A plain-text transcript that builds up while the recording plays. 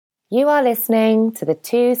You are listening to the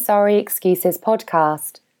Two Sorry Excuses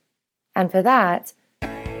podcast, and for that,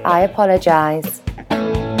 I apologize.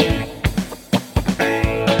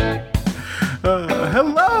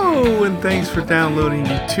 Hello, and thanks for downloading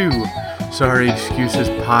the Two Sorry Excuses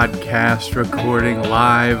podcast, recording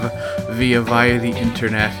live via the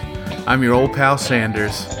internet. I'm your old pal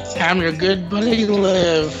Sanders. I'm your good buddy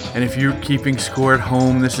Liv. And if you're keeping score at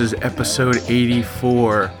home, this is episode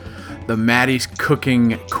 84, the Maddie's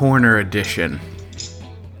Cooking Corner edition.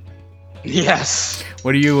 Yes.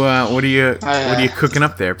 What are you cooking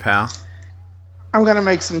up there, pal? I'm gonna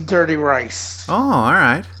make some dirty rice. Oh, all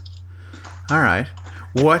right.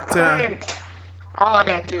 What? All I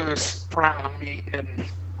gotta do is brown meat, and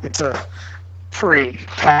it's a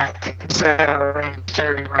pre-packed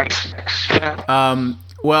dirty rice mix. Yeah.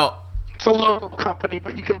 Well, it's a local company,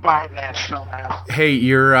 but you can buy it national now. Hey,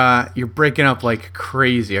 you're breaking up like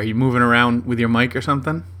crazy. Are you moving around with your mic or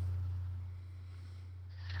something?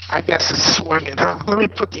 I guess it's swinging. Let me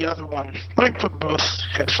put the other one. Let me put both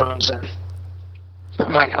headphones in.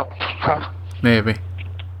 That might help. Huh? Maybe.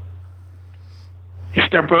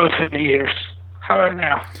 If they're both in the ears. How about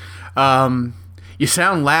now? You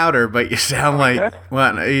sound louder, but you sound like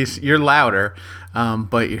you're louder,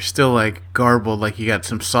 but you're still like garbled, like you got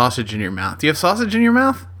some sausage in your mouth. Do you have sausage in your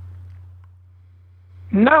mouth?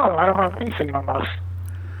 No, I don't have anything in my mouth.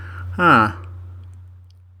 Huh.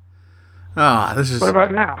 Oh, this is... What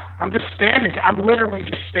about now? I'm just standing. I'm literally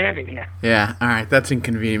just standing here. Yeah, all right, that's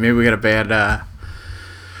inconvenient. Maybe we got a bad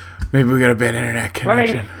internet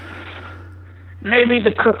connection. Maybe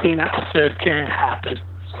the cooking episode can't happen.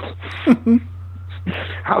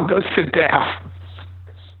 I'll go sit down.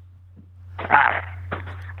 Alright.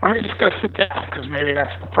 Let me just go sit down, because maybe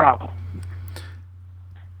that's the problem.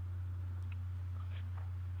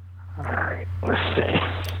 Alright, let's see.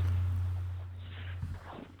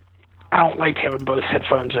 I don't like having both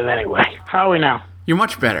headphones in anyway. How are we now? You're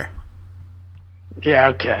much better. Yeah,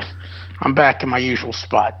 okay. I'm back in my usual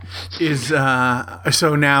spot.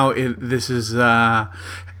 So now this is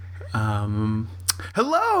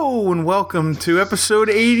hello and welcome to episode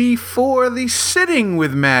 84, the Sitting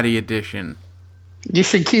with Maddie edition. You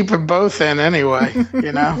should keep it both in anyway,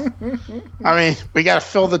 you know? I mean, we got to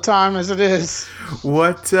fill the time as it is.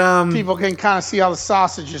 What, people can kind of see how the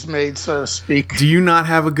sausage is made, so to speak. Do you not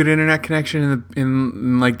have a good internet connection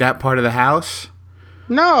in like that part of the house?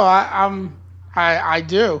 No, I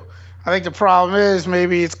do. I think the problem is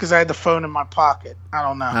maybe it's because I had the phone in my pocket. I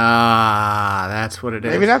don't know. Ah, that's what it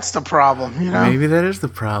is. Maybe that's the problem, you know? Maybe that is the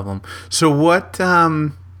problem. So what,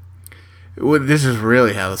 this is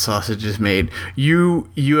really how the sausage is made. You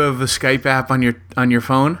have a Skype app on your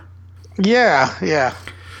phone? Yeah.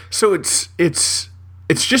 So it's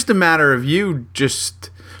just a matter of you just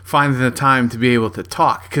finding the time to be able to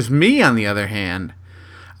talk. Because me, on the other hand,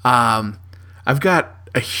 I've got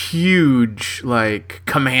a huge like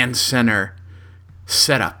command center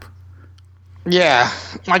setup. Yeah,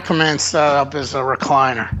 my command setup is a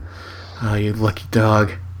recliner. Oh, you lucky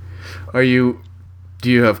dog. Do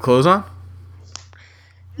you have clothes on?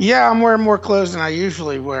 Yeah, I'm wearing more clothes than I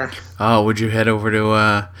usually wear. Oh, would you head over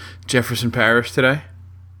to Jefferson Parish today?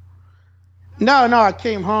 No, I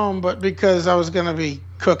came home, but because I was going to be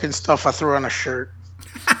cooking stuff, I threw on a shirt.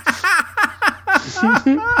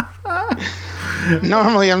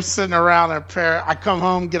 Normally, I'm sitting around in a pair. I come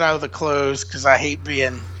home, get out of the clothes, because I hate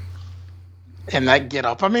being in that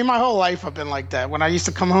get-up. I mean, my whole life I've been like that. When I used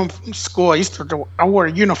to come home from school, I wore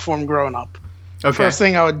a uniform growing up. Okay. First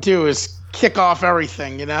thing I would do is kick off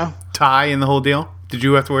everything, you know? Tie and the whole deal? Did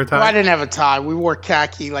you have to wear a tie? Well, I didn't have a tie. We wore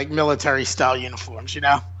khaki, like military-style uniforms, you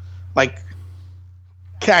know? Like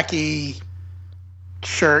khaki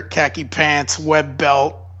shirt, khaki pants, web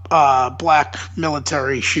belt, black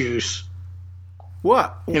military shoes.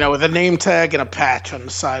 What? You know, with a name tag and a patch on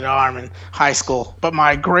the side arm in high school. But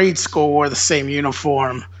my grade school wore the same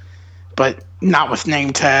uniform, but not with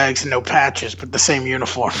name tags and no patches, but the same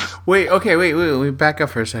uniform. Wait, back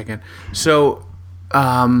up for a second. So,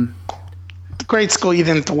 grade school, you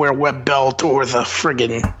didn't have to wear a web belt or the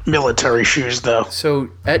friggin' military shoes, though.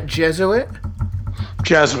 So, at Jesuit?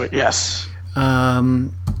 Jesuit, yes.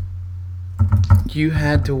 You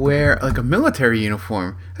had to wear like a military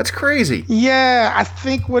uniform. That's crazy. Yeah, I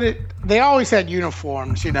think they always had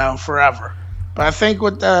uniforms, you know, forever. But I think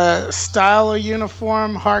what the style of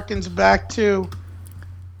uniform harkens back to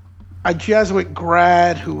a Jesuit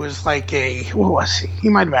grad who was like what was he? He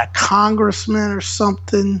might have been a congressman or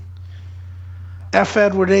something. F.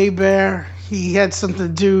 Edward Hebert. He had something to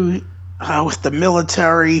do with the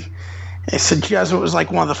military. It's a Jesuit was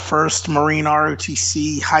like one of the first Marine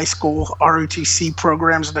ROTC, high school ROTC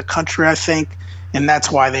programs in the country, I think. And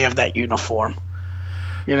that's why they have that uniform.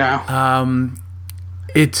 You know?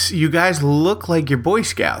 It's you guys look like you're Boy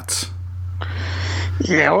Scouts.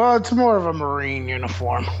 Yeah, well, it's more of a Marine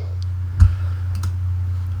uniform.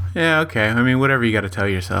 Yeah, okay. I mean, whatever you got to tell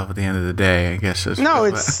yourself at the end of the day, I guess. No,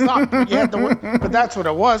 it sucked. But that's what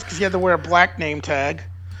it was, because you had to wear a black name tag.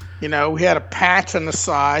 You know, we had a patch on the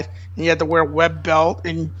side, and you had to wear a web belt.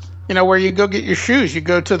 And, you know, where you go get your shoes, you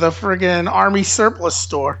go to the friggin' Army surplus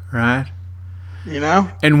store. Right. You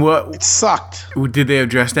know? And what? It sucked. Did they have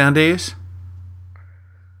dress down days?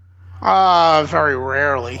 Very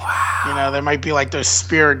rarely. Wow. You know, there might be like those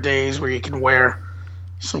spirit days where you can wear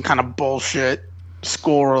some kind of bullshit,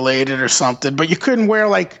 school related or something, but you couldn't wear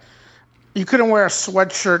a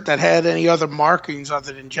sweatshirt that had any other markings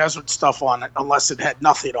other than Jesuit stuff on it unless it had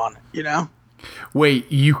nothing on it, you know?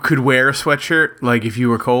 Wait, you could wear a sweatshirt like if you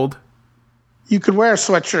were cold? You could wear a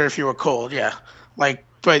sweatshirt if you were cold, yeah. Like,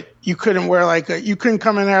 but you couldn't wear you couldn't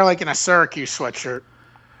come in there like in a Syracuse sweatshirt.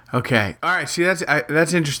 Okay. All right. See,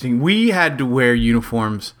 that's interesting. We had to wear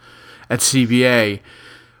uniforms at CBA.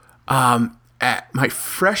 At my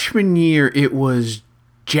freshman year, it was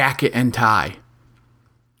jacket and tie.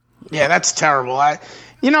 Yeah, that's terrible.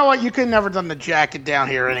 You know what? You could never done the jacket down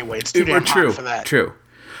here anyway. It's too damn hot for that. True.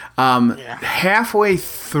 Yeah. Halfway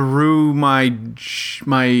through my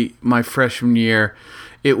freshman year,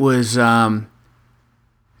 it was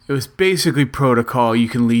basically protocol. You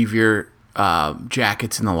can leave your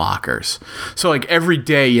jackets in the lockers. So like every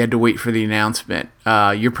day you had to wait for the announcement.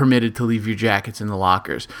 You're permitted to leave your jackets in the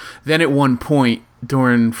lockers. Then at one point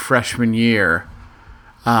during freshman year,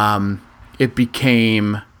 it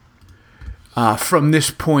became from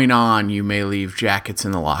this point on you may leave jackets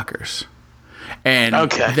in the lockers. And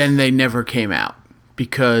then they never came out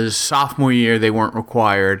because sophomore year they weren't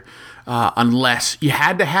required unless you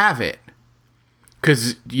had to have it.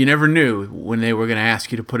 Because you never knew when they were going to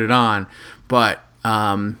ask you to put it on, but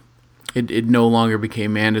it no longer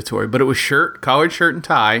became mandatory. But it was collared shirt and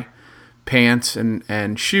tie, pants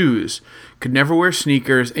and shoes. Could never wear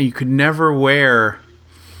sneakers, and you could never wear.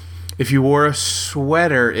 If you wore a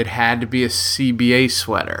sweater, it had to be a CBA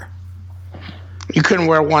sweater. You couldn't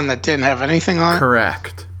wear one that didn't have anything on it?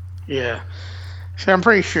 Correct. Yeah. So I'm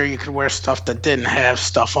pretty sure you could wear stuff that didn't have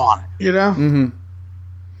stuff on it, you know? Mm-hmm.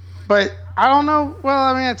 But I don't know. Well,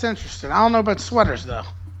 I mean, that's interesting. I don't know about sweaters, though.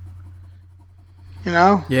 You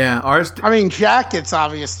know? Yeah. I mean, jackets,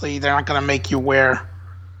 obviously, they're not going to make you wear,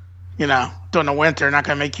 you know, during the winter. They're not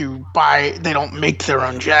going to make you buy. They don't make their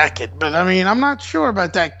own jacket. But, I mean, I'm not sure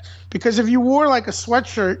about that. Because if you wore, like, a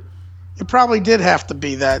sweatshirt, it probably did have to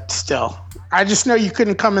be that still. I just know you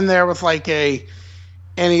couldn't come in there with, like,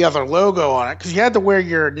 any other logo on it. Because you had to wear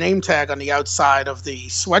your name tag on the outside of the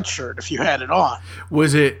sweatshirt if you had it on.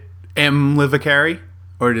 Was it M. Livicari?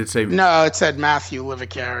 Or did it say... No, it said Matthew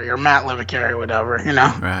Livicari or Matt Livicari, whatever, you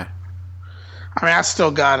know? Right. I mean, I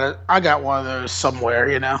still got it. I got one of those somewhere,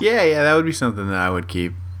 you know? Yeah, that would be something that I would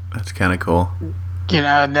keep. That's kind of cool. You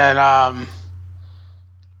know, and then,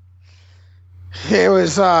 it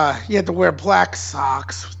was, you had to wear black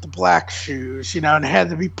socks with the black shoes, you know, and it had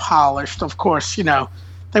to be polished. Of course, you know,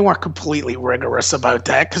 they weren't completely rigorous about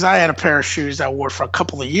that because I had a pair of shoes I wore for a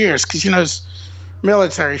couple of years because, you know,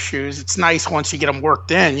 military shoes, it's nice once you get them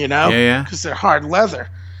worked in, you know? Yeah. Because they're hard leather,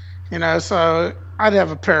 you know? So I'd have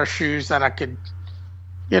a pair of shoes that I could,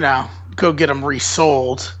 you know, go get them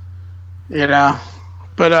resold, you know?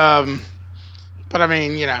 But I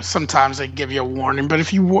mean, you know, sometimes they give you a warning. But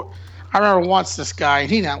if you... I remember once this guy,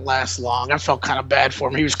 and he didn't last long. I felt kind of bad for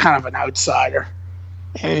him. He was kind of an outsider.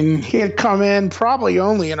 And he had come in probably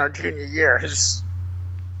only in our junior year.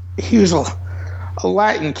 He was a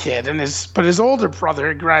Latin kid, but his older brother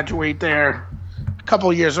had graduated there a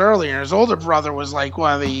couple of years earlier. His older brother was like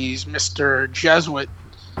one of these Mr. Jesuit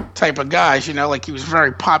type of guys, you know, like he was a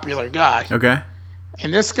very popular guy. Okay.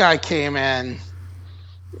 And this guy came in,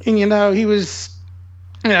 and, you know, he was...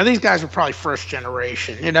 You know, these guys were probably first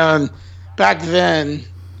generation, you know, and back then,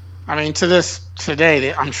 I mean,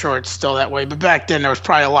 today, I'm sure it's still that way, but back then there was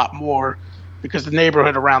probably a lot more because the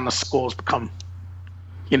neighborhood around the school has become,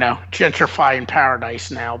 you know, gentrifying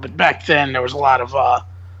paradise now. But back then there was a lot of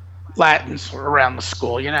Latins around the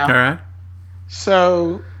school, you know. All right.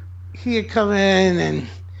 So he had come in and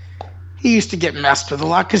he used to get messed with a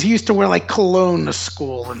lot because he used to wear like cologne to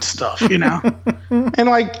school and stuff, you know, and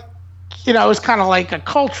like. You know, it was kind of like a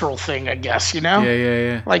cultural thing, I guess, you know?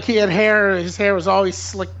 Yeah. Like he had hair, his hair was always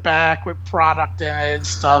slicked back with product in it and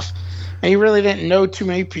stuff. And he really didn't know too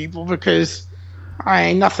many people because, I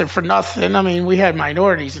ain't nothing for nothing. I mean, we had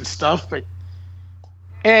minorities and stuff, but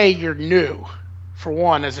you're new, for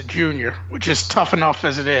one, as a junior, which is tough enough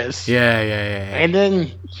as it is. Yeah. And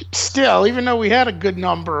then still, even though we had a good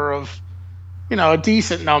number of, a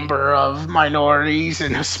decent number of minorities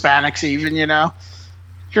and Hispanics even,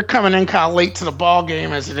 you're coming in kind of late to the ball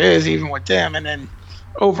game as it is, even with them. And then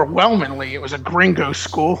overwhelmingly, it was a gringo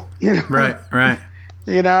school. Right.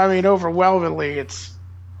 Overwhelmingly, it's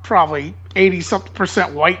probably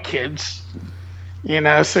 80-something% white kids.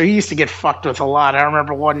 So he used to get fucked with a lot. I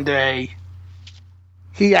remember one day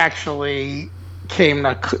he actually came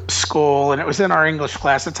to school, and it was in our English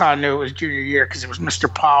class. That's how I knew it was junior year, because it was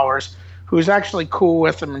Mr. Powers, who was actually cool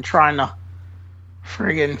with him and trying to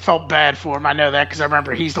friggin' felt bad for him. I know that because I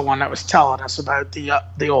remember he's the one that was telling us about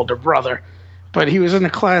the older brother. But he was in the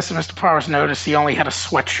class, and Mr. Powers noticed he only had a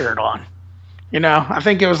sweatshirt on. I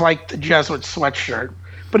think it was like the Jesuit sweatshirt.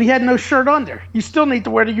 But he had no shirt under. You still need to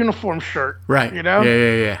wear the uniform shirt. Right.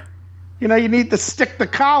 Yeah. You need to stick the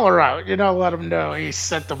collar out. Let him know. He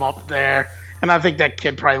sent them up there. And I think that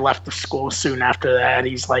kid probably left the school soon after that.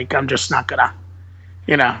 He's like, I'm just not going to,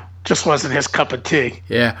 just wasn't his cup of tea.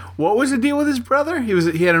 Yeah. What was the deal with his brother?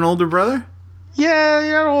 He had an older brother? Yeah, he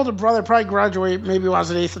had an older brother. Probably graduated maybe when I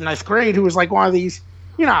was in 8th and 9th grade, who was like one of these,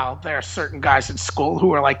 there are certain guys in school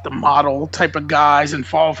who are like the model type of guys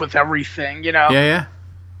involved with everything, Yeah.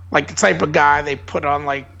 Like the type of guy they put on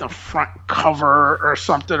like the front cover or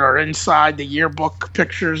something, or inside the yearbook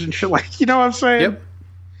pictures and shit, like, what I'm saying? Yep.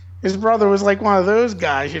 His brother was like one of those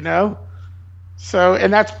guys, So,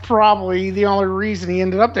 and that's probably the only reason he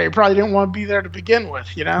ended up there. He probably didn't want to be there to begin with,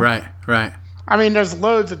 Right. I mean, there's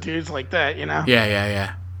loads of dudes like that, Yeah.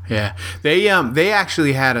 They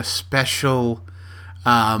actually had a special,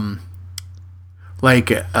 a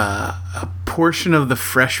portion of the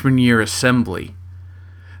freshman year assembly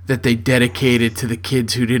that they dedicated to the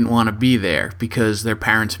kids who didn't want to be there because their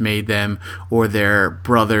parents made them, or their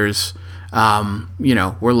brothers,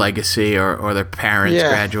 were legacy, or their parents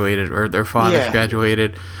graduated, or their fathers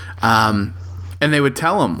graduated. And they would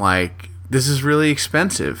tell them, like, this is really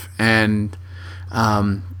expensive. And,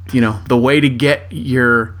 the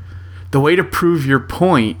way to prove your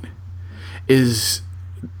point is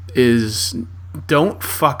don't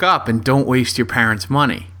fuck up and don't waste your parents'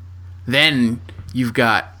 money. Then you've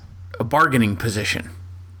got a bargaining position.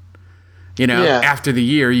 After the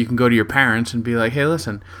year, you can go to your parents and be like, hey,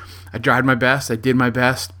 listen, I tried my best, I did my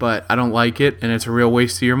best, but I don't like it, and it's a real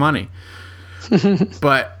waste of your money.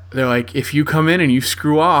 But they're like, if you come in and you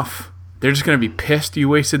screw off, they're just going to be pissed you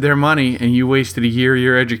wasted their money and you wasted a year of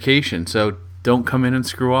your education. So don't come in and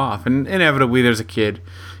screw off. And inevitably there's a kid,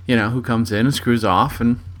 who comes in and screws off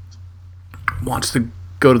and wants to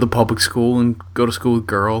go to the public school and go to school with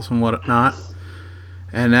girls and whatnot.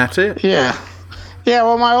 And that's it. Yeah. Yeah,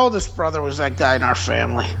 well, my oldest brother was that guy in our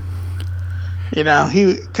family.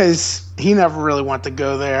 Because he never really wanted to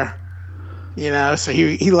go there. So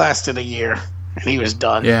he lasted a year and he was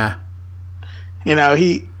done. Yeah.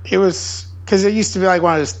 It was, because it used to be like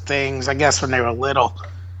one of those things, I guess, when they were little.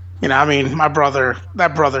 My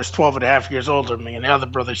brother's 12 and a half years older than me, and the other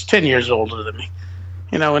brother's 10 years older than me.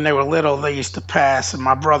 When they were little, they used to pass, and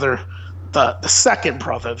my brother, the second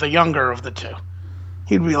brother, the younger of the two,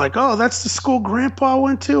 he'd be like, oh, that's the school Grandpa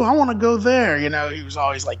went to? I want to go there. He was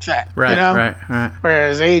always like that. Right, right.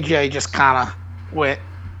 Whereas AJ just kind of went,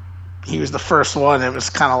 he was the first one. It was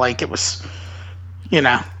kind of like, it was,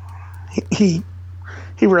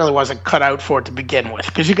 he really wasn't cut out for it to begin with,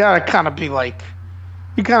 because you got to kind of be like,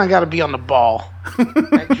 you kind of got to be on the ball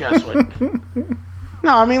at Jesuit.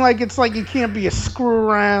 No, I mean, like, it's like you can't be a screw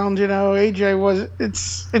around, AJ was,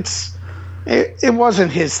 it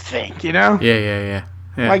wasn't his thing, Yeah.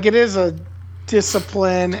 Like, it is a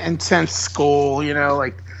discipline, intense school,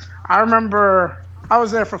 like, I remember I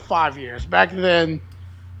was there for 5 years. Back then,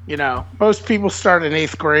 most people start in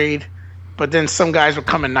 8th grade, but then some guys would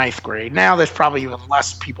come in 9th grade. Now there's probably even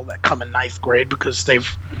less people that come in 9th grade because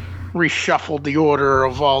they've reshuffled the order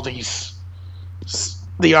of all the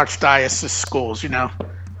archdiocese schools,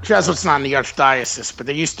 Jesuit's not in the archdiocese, but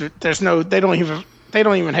they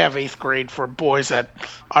don't even have 8th grade for boys at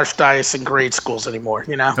archdiocesan grade schools anymore,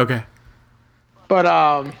 Okay.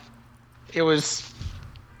 But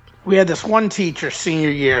we had this one teacher senior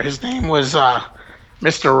year. His name was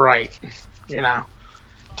Mr. Wright,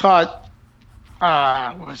 taught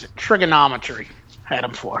what was it, trigonometry, had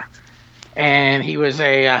him for. And he was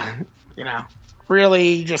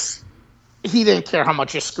really just, he didn't care how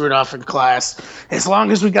much you screwed off in class, as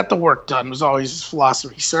long as we got the work done, was always his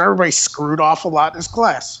philosophy. So everybody screwed off a lot in his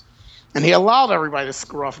class. And he allowed everybody to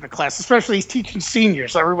screw off in the class, especially he's teaching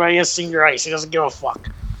seniors. Everybody has senior ice. He doesn't give a fuck.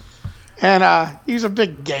 And he's a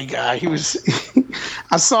big gay guy. He was.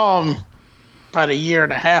 I saw him about a year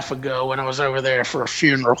and a half ago when I was over there for a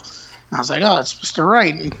funeral. I was like, oh, it's Mr.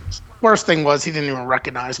 Wright. And worst thing was he didn't even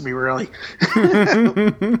recognize me, really.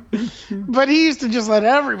 But he used to just let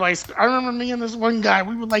everybody. I remember me and this one guy,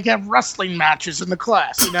 we would like have wrestling matches in the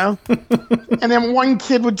class, you know? And then one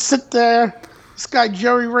kid would sit there. This guy,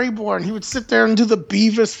 Joey Rayborn, he would sit there and do the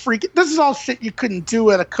Beavis freak. This is all shit you couldn't do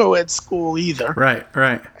at a co-ed school either. Right.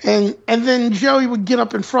 And then Joey would get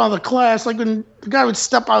up in front of the class, like when the guy would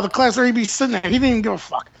step out of the class, or he'd be sitting there. He didn't even give a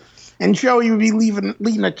fuck. And Joey would be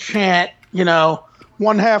leading a chant, you know,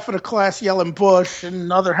 one half of the class yelling Bush and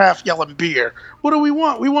another half yelling beer. What do we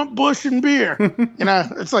want? We want Bush and beer. You know,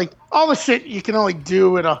 it's like all the shit you can only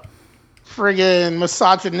do in a friggin'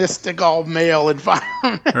 misogynistic all-male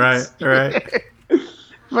environment. Right.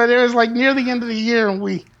 But it was like near the end of the year, and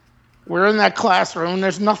we're in that classroom, and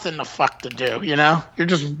there's nothing the fuck to do, you know? You're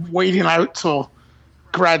just waiting out till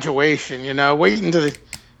graduation, you know? Waiting to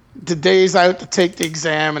the days out to take the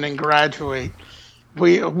exam and then graduate.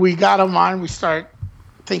 We got a mind, we start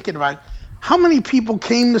thinking about how many people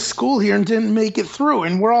came to school here and didn't make it through,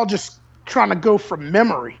 and we're all just trying to go from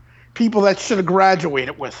memory. People that should have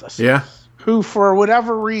graduated with us. Yeah. Who, for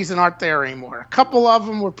whatever reason, aren't there anymore. A couple of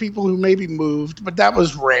them were people who maybe moved, but that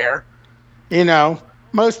was rare. You know,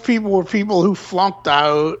 most people were people who flunked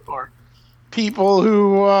out or people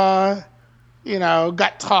who,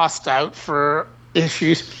 got tossed out for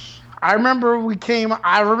issues. I remember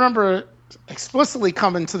explicitly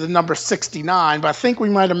coming to the number 69, but I think we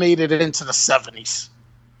might have made it into the 70s.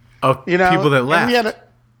 Of people that left.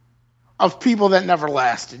 Of people that never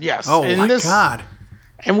lasted, yes. Oh, my God.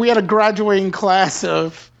 And we had a graduating class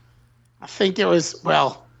of, I think it was,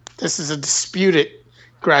 this is a disputed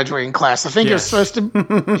graduating class. I think it was supposed to,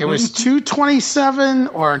 it was 227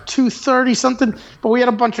 or 230 something. But we had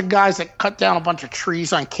a bunch of guys that cut down a bunch of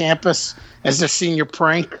trees on campus as their senior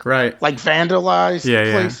prank. Right. Like vandalized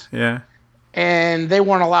the place. Yeah. And they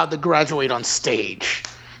weren't allowed to graduate on stage.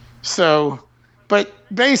 So, but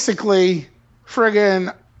basically,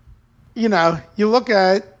 friggin', you know, you look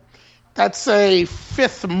at, that's a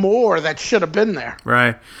fifth more that should have been there.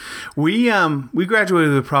 Right. We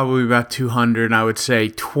graduated with probably about 200, and I would say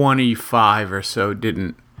 25 or so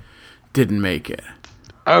didn't make it.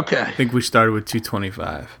 Okay. I think we started with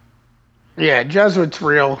 225. Yeah, Jesuits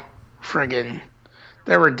real friggin',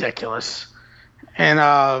 they're ridiculous. And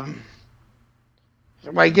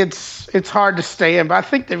it's hard to stay in, but I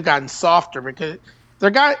think they've gotten softer because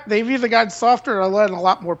they've either gotten softer or letting a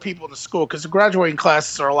lot more people in the school because the graduating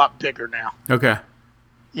classes are a lot bigger now. Okay.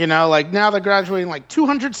 You know, like now they're graduating like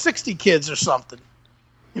 260 kids or something.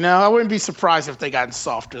 You know, I wouldn't be surprised if they gotten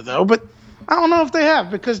softer though, but I don't know if they have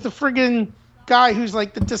because the friggin' guy who's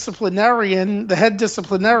like the head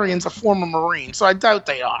disciplinarian's a former Marine, so I doubt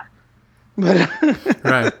they are. But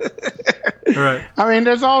Right. I mean,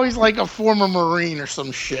 there's always like a former Marine or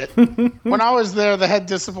some shit. When I was there, the head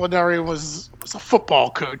disciplinarian was a football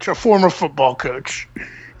coach, a former football coach.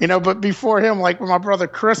 You know, but before him, like when my brother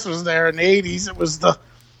Chris was there in the 80s, it was the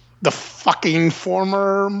fucking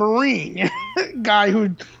former Marine guy who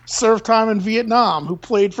served time in Vietnam, who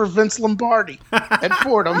played for Vince Lombardi at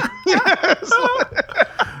Fordham.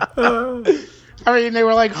 I mean, they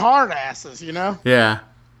were like hard asses, you know? Yeah.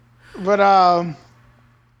 But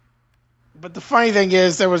the funny thing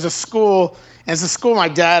is, there was a school, and it's a school my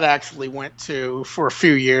dad actually went to for a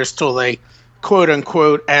few years till they, quote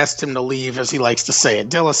unquote, asked him to leave, as he likes to say it,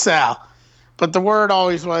 De La Salle. But the word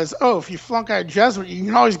always was, oh, if you flunk out Jesuit, you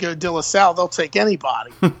can always go to De La Salle. They'll take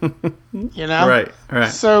anybody. You know? Right.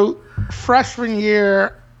 So freshman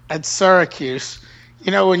year at Syracuse,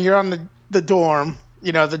 you know, when you're on the dorm,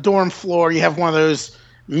 you know, the dorm floor, you have one of those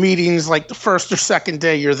meetings like the first or second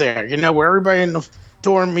day you're there, you know, where everybody in the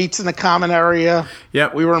dorm meets in the common area.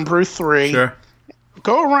 Yep. We were in Brew 3. Sure.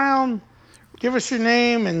 Go around, give us your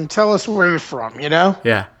name, and tell us where you're from, you know?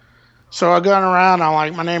 Yeah. So I got around, I'm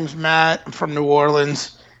like, my name's Matt, I'm from New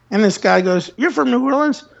Orleans. And this guy goes, you're from New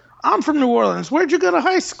Orleans? I'm from New Orleans. Where'd you go to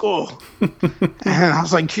high school? And I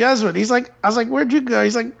was like, Jesuit. I was like, where'd you go?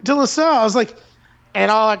 He's like, De La Salle. I was like,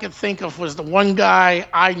 and all I could think of was the one guy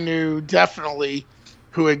I knew definitely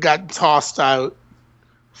who had gotten tossed out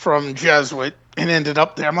from Jesuit and ended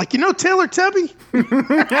up there. I'm like, you know Taylor Tebby?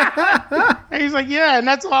 And he's like, yeah, and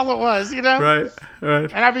that's all it was, you know?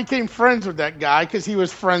 Right. And I became friends with that guy because he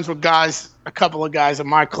was friends with a couple of guys in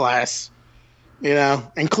my class, you know,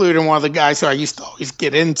 including one of the guys who I used to always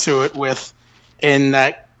get into it with in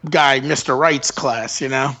that guy, Mr. Wright's class, you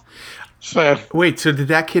know? So Wait, so did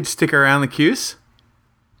that kid stick around the Cuse?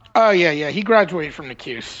 oh yeah, he graduated from the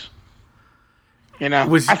Cuse. You know,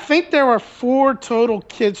 Was- I think there were 4 total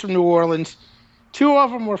kids from New Orleans. 2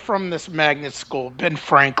 of them were from this magnet school, Ben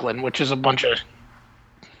Franklin, which is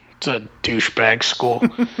it's a douchebag school.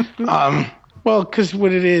 Well, because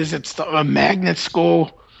what it is, it's a magnet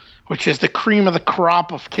school, which is the cream of the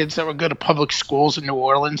crop of kids that would go to public schools in New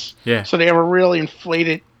Orleans. Yeah. So they have a really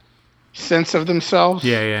inflated sense of themselves.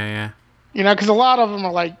 Yeah. You know, because a lot of them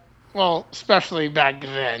are like, well, especially back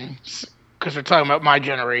then, because they're talking about my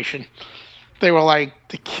generation, they were like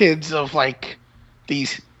the kids of like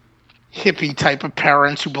these hippie type of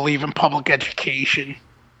parents who believe in public education.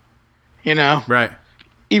 You know? Right.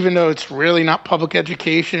 Even though it's really not public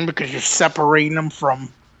education because you're separating them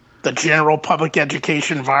from the general public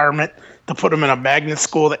education environment to put them in a magnet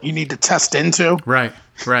school that you need to test into. Right.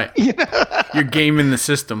 You know? You're gaming the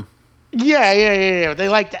system. Yeah. They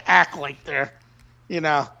like to act like they're, you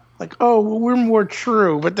know, like, oh, well, we're more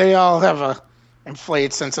true, but they all have a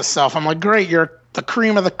inflated sense of self. I'm like, great, you're the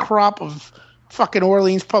cream of the crop of fucking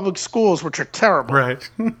Orleans public schools, which are terrible. Right.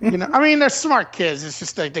 You know, I mean, they're smart kids. It's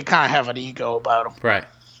just like they kind of have an ego about them. Right.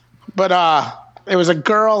 But it was a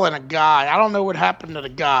girl and a guy. I don't know what happened to the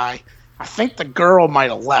guy. I think the girl might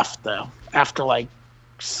have left though.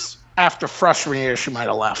 After freshman year, she might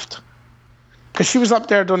have left because she was up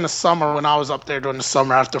there during the summer when I was up there during the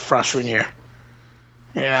summer after freshman year.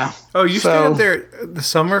 Yeah. Oh, you stayed up there the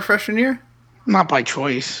summer freshman year? Not by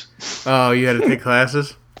choice. Oh, you had to take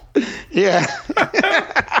classes? Yeah.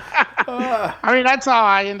 I mean, that's how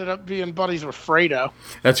I ended up being buddies with Fredo.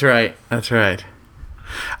 That's right. You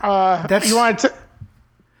wanted to?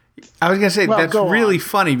 I was gonna say Well, that's go really on.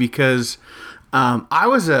 funny because I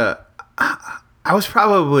was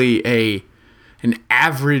probably an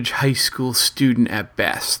average high school student at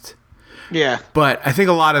best, Yeah. but I think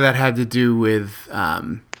a lot of that had to do with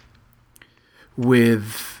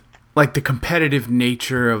like the competitive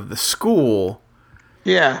nature of the school,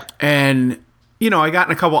 Yeah. and you know I got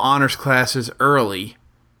in a couple honors classes early,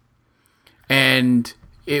 and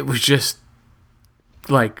it was just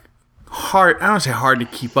like hard. I don't say hard to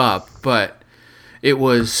keep up, but it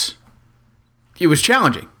was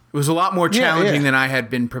challenging. It was a lot more challenging than I had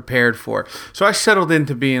been prepared for. So I settled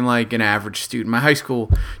into being like an average student. My high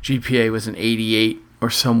school GPA was an 88 or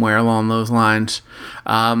somewhere along those lines.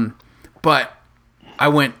 But I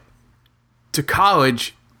went to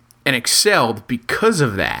college and excelled because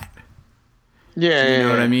of that. Yeah. You know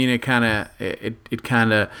what I mean? It kind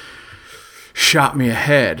of shot me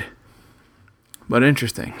ahead. But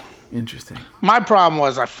interesting. My problem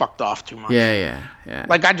was I fucked off too much. Yeah.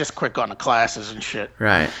 Like, I just quit going to classes and shit.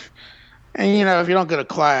 Right. And, you know, if you don't go to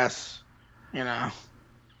class, you know.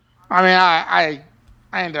 I mean, I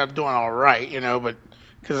ended up doing all right, you know, but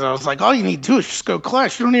because I was like, all you need to do is just go to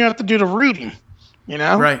class. You don't even have to do the reading, you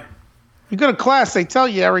know? Right. You go to class, they tell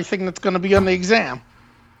you everything that's going to be on the exam.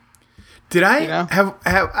 Did I You know? have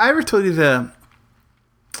I ever told you the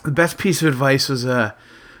best piece of advice was a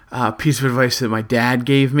piece of advice that my dad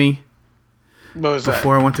gave me What was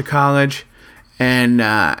before I went to college, and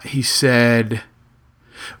he said,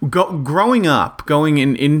 growing up, going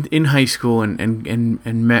in high school and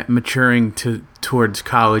maturing towards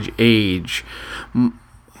college age,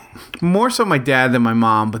 more so my dad than my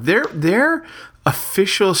mom, but their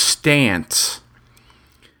official stance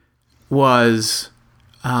was,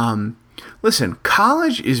 listen,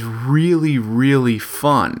 college is really, really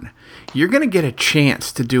fun. You're going to get a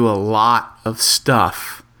chance to do a lot of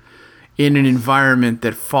stuff in an environment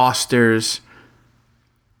that fosters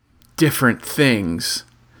different things.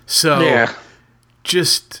 So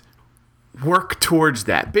just work towards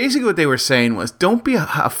that. Basically what they were saying was, don't be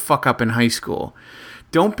a fuck up in high school.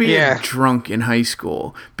 Don't be a drunk in high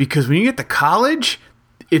school. Because when you get to college,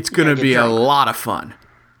 it's going to be a lot of fun.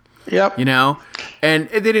 Yep. You know? And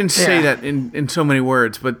they didn't say that in so many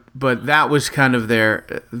words, but that was kind of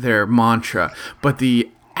their mantra. But the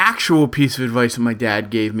actual piece of advice that my dad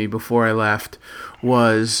gave me before I left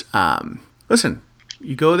was, listen,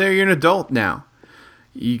 you go there, you're an adult now.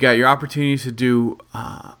 You got your opportunities to do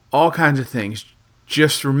all kinds of things.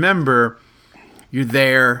 Just remember, you're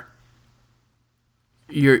there.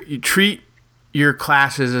 You treat your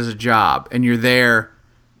classes as a job, and you're there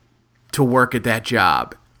to work at that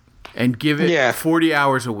job. And give it 40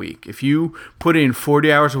 hours a week. If you put in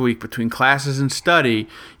 40 hours a week between classes and study,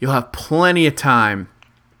 you'll have plenty of time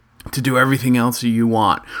to do everything else that you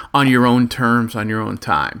want on your own terms, on your own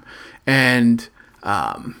time. And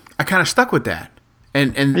I kind of stuck with that.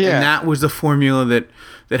 And that was the formula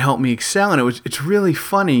that helped me excel. And it's really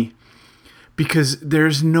funny because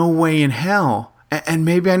there's no way in hell And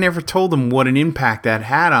maybe I never told him what an impact that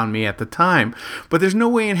had on me at the time. But there's no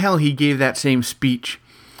way in hell he gave that same speech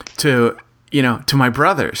to my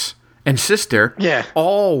brothers and sister. Yeah.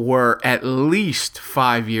 All were at least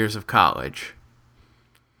 5 years of college.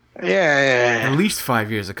 Yeah. At least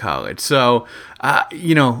 5 years of college. So,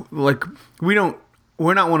 like,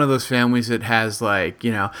 we're not one of those families that has, like,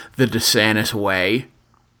 the DeSantis way.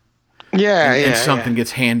 And something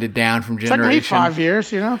gets handed down from generation. It took me 5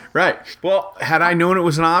 years, Right. Well, had I known it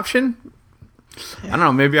was an option, I don't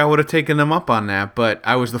know, maybe I would have taken them up on that, but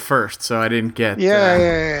I was the first, so I didn't get...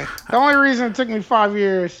 The only reason it took me 5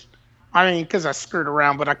 years, because I screwed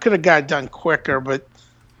around, but I could have got it done quicker, but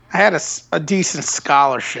I had a decent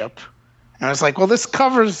scholarship. And I was like, well, this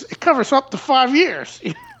covers up to 5 years.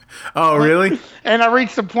 Oh, really? And I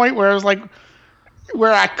reached the point where I was like,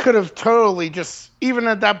 where I could have totally just, even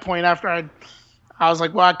at that point after I was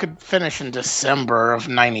like, well, I could finish in December of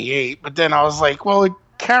 98. But then I was like, well, it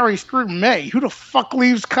carries through May. Who the fuck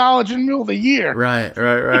leaves college in the middle of the year? Right.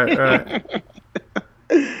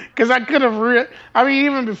 Because I could have,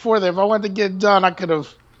 even before that, if I wanted to get it done, I could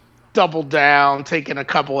have doubled down, taken a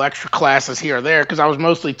couple extra classes here or there, because I was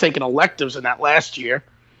mostly taking electives in that last year.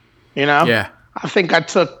 Yeah. I think I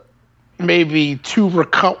took maybe 2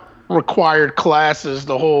 required classes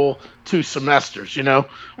the whole 2 semesters.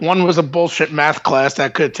 One was a bullshit math class that I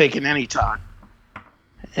could have taken any time.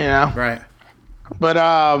 Right. But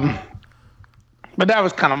that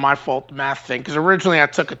was kind of my fault, the math thing, because originally I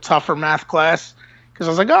took a tougher math class because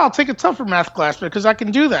I was like, oh, I'll take a tougher math class because I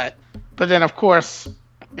can do that. But then, of course,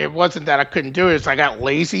 it wasn't that I couldn't do it. It's I got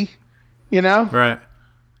lazy, Right.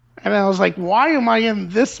 And I was like, why am I in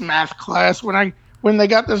this math class when they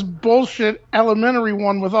got this bullshit elementary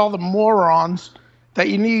one with all the morons that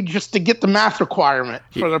you need just to get the math requirement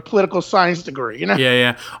for the political science degree,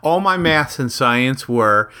 Yeah. All my maths and science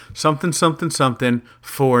were something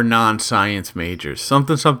for non-science majors.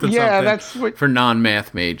 Something that's what, for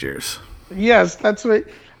non-math majors. Yes, that's what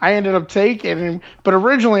I ended up taking. But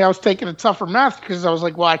originally I was taking a tougher math because I was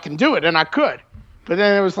like, well, I can do it, and I could. But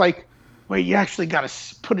then it was like, wait, you actually got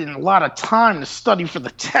to put in a lot of time to study for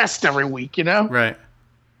the test every week, Right.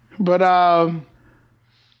 But, and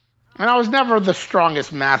I was never the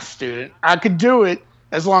strongest math student. I could do it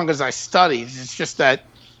as long as I studied. It's just that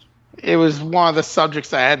it was one of the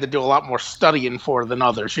subjects I had to do a lot more studying for than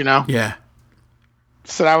others, Yeah.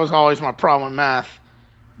 So that was always my problem with math.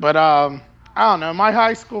 But, I don't know. My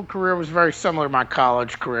high school career was very similar to my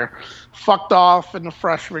college career. Fucked off in the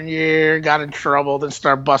freshman year, got in trouble, then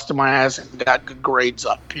started busting my ass and got good grades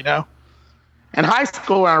up, In high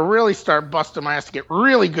school, when I really started busting my ass to get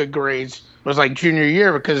really good grades, was like junior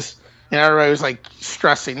year because everybody was like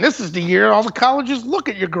stressing, this is the year all the colleges look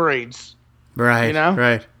at your grades. Right.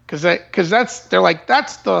 Right. Because they're like,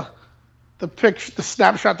 that's the picture, the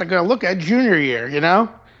snapshot they're going to look at junior year,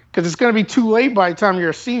 because it's going to be too late by the time you're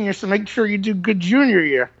a senior, so make sure you do good junior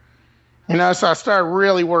year. So I started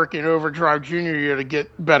really working overdrive junior year to get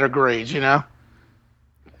better grades,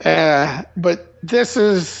 But this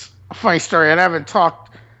is a funny story, and I haven't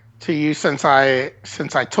talked to you since I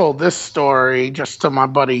told this story just to my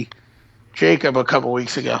buddy Jacob a couple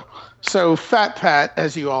weeks ago. So Fat Pat,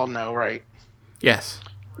 as you all know, right? Yes.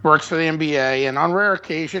 Works for the NBA, and on rare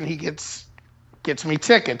occasion he gets me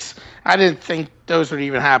tickets. I didn't think those would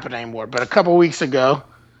even happen anymore, but a couple weeks ago,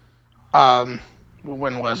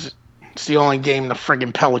 when was it? It's the only game the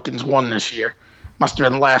friggin' Pelicans won this year. Must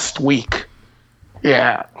have been last week.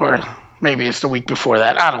 Yeah, or maybe it's the week before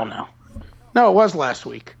that. I don't know. No, it was last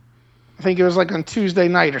week. I think it was like on Tuesday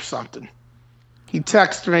night or something. He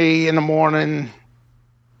texted me in the morning,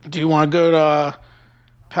 do you want to go to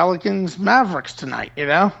Pelicans Mavericks tonight,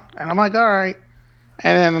 And I'm like, all right.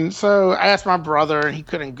 And then so I asked my brother, and he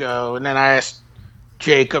couldn't go. And then I asked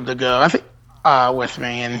Jacob to go, I think, with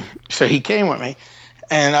me. And so he came with me.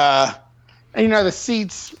 And, the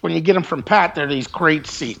seats, when you get them from Pat, they're these great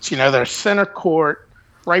seats. They're center court,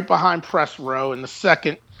 right behind press row, and the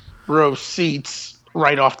second row seats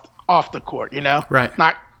right off the court, Right.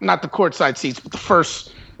 Not the courtside seats, but the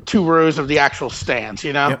first 2 rows of the actual stands,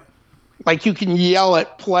 Yep. Like you can yell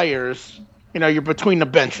at players, you're between the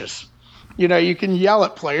benches. You can yell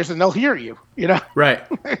at players and they'll hear you, Right.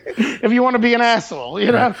 if you want to be an asshole,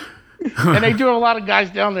 Right. And they do have a lot of guys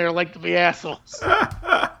down there who like to be assholes.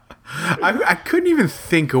 I couldn't even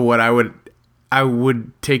think of what I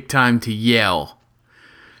would take time to yell.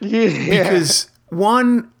 Yeah. Because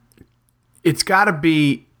one, it's got to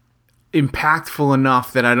be impactful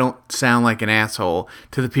enough that I don't sound like an asshole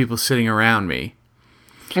to the people sitting around me.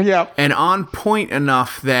 Yeah. And on point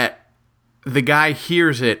enough that the guy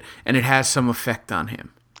hears it and it has some effect on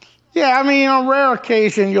him. Yeah, I mean, on rare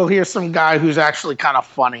occasion, you'll hear some guy who's actually kind of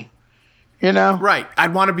funny, you know? Right.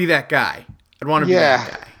 I'd want to be that guy. I'd want to be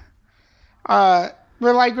that guy.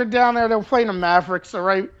 But like we're down there, they're playing the Mavericks, so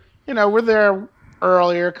right, we're there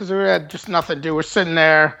earlier because we had just nothing to do. We're sitting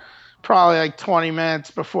there probably like 20 minutes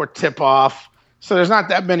before tip off, so there's not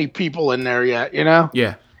that many people in there yet,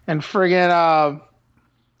 Yeah. And friggin'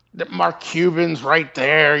 Mark Cuban's right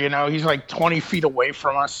there, he's like 20 feet away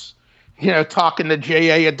from us. Talking to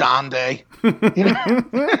J.A. Adonde.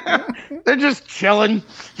 They're just chilling.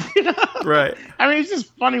 Right. I mean, it's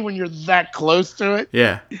just funny when you're that close to it.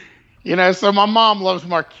 Yeah. So my mom loves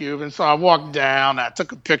Mark Cuban, so I walked down. I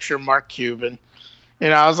took a picture of Mark Cuban.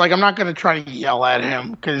 I was like, I'm not going to try to yell at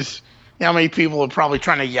him because how many people are probably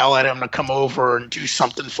trying to yell at him to come over and do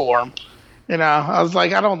something for him. I was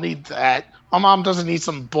like, I don't need that. My mom doesn't need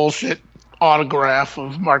some bullshit autograph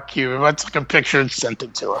of Mark Cuban. I took a picture and sent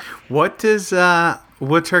it to her.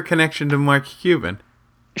 What's her connection to Mark Cuban?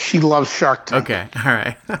 She loves Shark Tank. Okay, all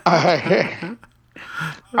right.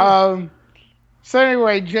 So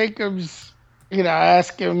anyway, Jacob's,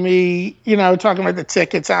 asking me, talking about the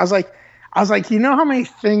tickets. I was like, how many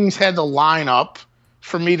things had to line up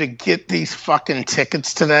for me to get these fucking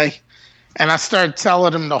tickets today? And I started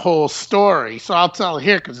telling him the whole story. So I'll tell it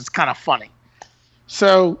here because it's kind of funny.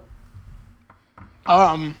 So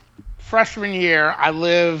freshman year, I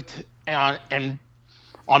lived on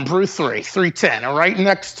Brew 310, and right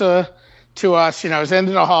next to us, it was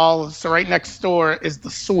into the hall. So right next door is the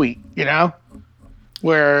suite,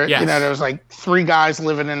 where yes. There was like 3 guys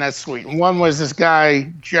living in that suite. And one was this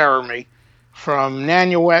guy Jeremy from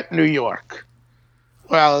Nanuet, New York.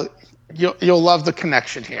 Well, you'll love the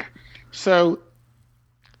connection here. So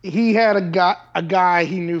he had a guy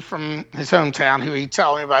he knew from his hometown who he'd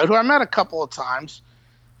tell me about, who I met a couple of times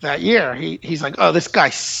that year. He's like, oh, this guy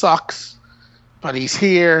sucks, but he's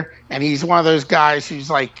here, and he's one of those guys who's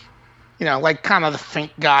like, like kind of the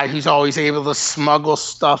think guy who's always able to smuggle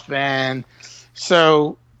stuff in.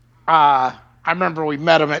 So I remember we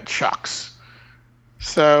met him at Chuck's.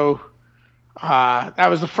 So that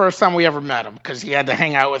was the first time we ever met him because he had to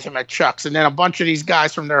hang out with him at Chuck's. And then a bunch of these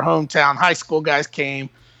guys from their hometown, high school guys, came.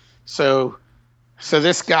 So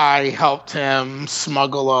this guy helped him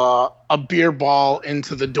smuggle a beer ball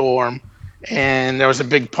into the dorm, and there was a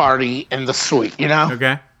big party in the suite,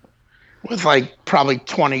 Okay. with like probably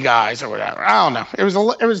 20 guys or whatever. I don't know. It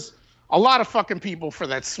was a lot of fucking people for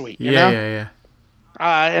that suite, you know? Yeah.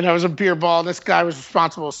 And there was a beer ball. This guy was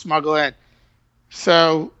responsible to smuggle it.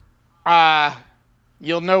 So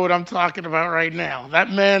you'll know what I'm talking about right now.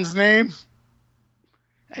 That man's name?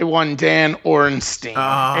 A1 Dan Ornstein,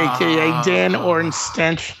 a.k.a. Dan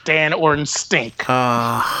Ornstench, Dan Ornstink.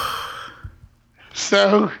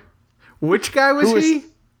 So... Which guy was he?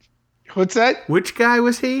 What's that? Which guy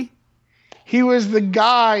was he? He was the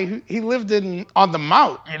guy he lived on the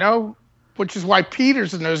Mount, which is why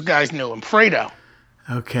Peters and those guys knew him, Fredo.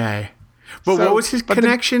 Okay. But what was his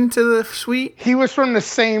connection to the suite? He was from the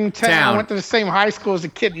same town. Went to the same high school as the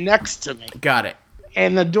kid next to me. Got it.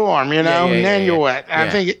 In the dorm, Nanuet. Yeah. I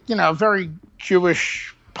think, very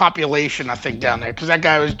Jewish population, I think, down there. Because that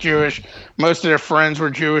guy was Jewish. Most of their friends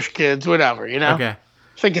were Jewish kids, whatever, Okay.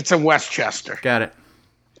 I think it's in Westchester. Got it.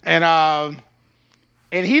 And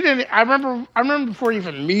he didn't. I remember before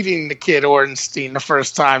even meeting the kid Ornstein the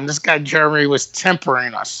first time. This guy Jeremy was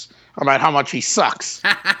tempering us about how much he sucks.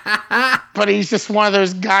 But he's just one of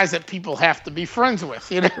those guys that people have to be friends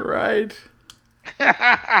with, Right.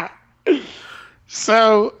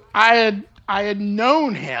 So I had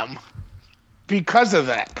known him because of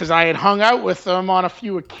that, because I had hung out with him on a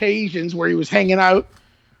few occasions where he was hanging out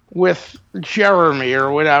with Jeremy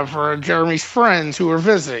or whatever, Jeremy's friends who were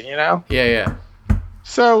visiting, Yeah.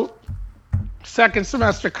 So, second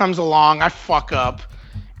semester comes along, I fuck up.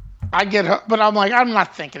 But I'm like, I'm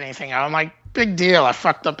not thinking anything. I'm like, big deal, I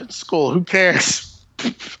fucked up in school, who cares?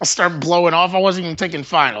 I start blowing off, I wasn't even taking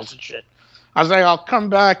finals and shit. I was like, I'll come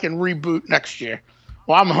back and reboot next year.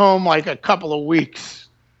 Well, I'm home like a couple of weeks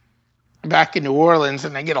back in New Orleans,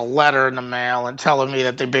 and I get a letter in the mail and telling me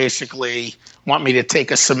that they basically want me to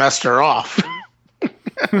take a semester off.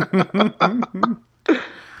 I'm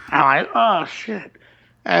like, oh, shit.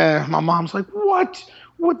 My mom's like, what?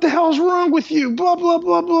 What the hell's wrong with you? Blah, blah,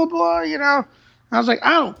 blah, blah, blah, I was like,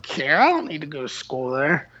 I don't care. I don't need to go to school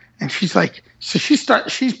there. And she's like, so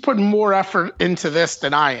she's putting more effort into this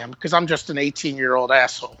than I am because I'm just an 18-year-old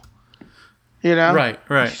asshole. Right.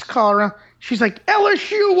 She's calling around. She's like,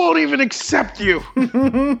 LSU won't even accept you.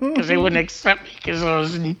 Because they wouldn't accept me because I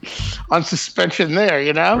was on suspension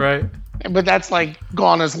there, Right. But that's like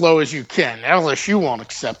gone as low as you can. LSU won't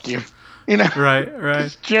accept you. You know,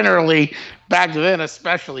 Right. generally back then,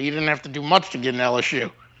 especially, you didn't have to do much to get an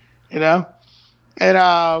LSU. You know,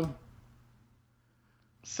 and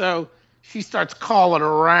so she starts calling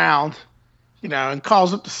around, and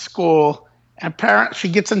calls up the school. And she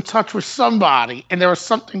gets in touch with somebody, and there was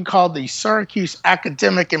something called the Syracuse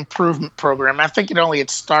Academic Improvement Program. I think it only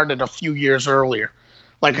had started a few years earlier.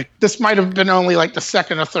 Like, this might have been only like the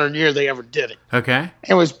second or third year they ever did it. Okay.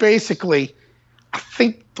 It was basically, I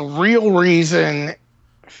think the real reason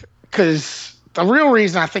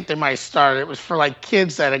I think they might have started it was for like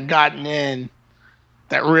kids that had gotten in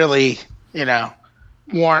that really,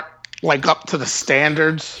 weren't like up to the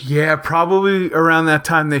standards. Yeah, probably around that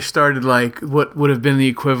time they started like what would have been the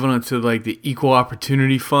equivalent to like the Equal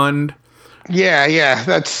Opportunity Fund. Yeah,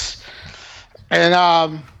 that's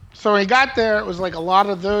so when he got there, it was like a lot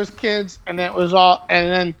of those kids, and it was all,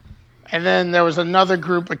 and then there was another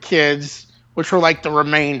group of kids which were like the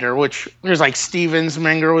remainder, which there's like Stevens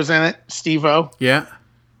Minger was in it, Steve-O. Yeah.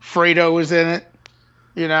 Fredo was in it,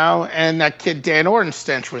 and that kid Dan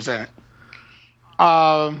Ornstein was in it.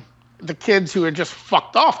 The kids who had just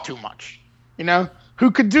fucked off too much,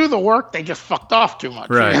 who could do the work, they just fucked off too much.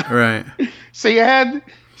 Right. But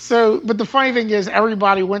the funny thing is,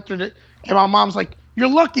 everybody went through it, and my mom's like, "You're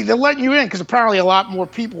lucky they're letting you in," because apparently a lot more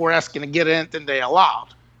people were asking to get in than they allowed.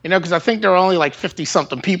 Because I think there were only like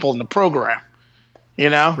 50-something people in the program.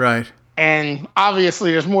 Right. And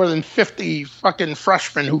obviously, there's more than 50 fucking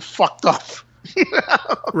freshmen who fucked up.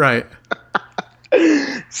 Right.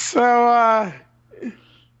 So I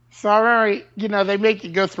remember, they make you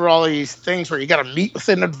go through all these things where you got to meet with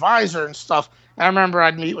an advisor and stuff. And I remember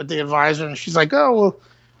I'd meet with the advisor, and she's like, "Oh, well,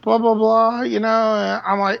 blah, blah, blah," and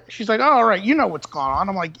I'm like, she's like, "Oh, all right, you know what's going on."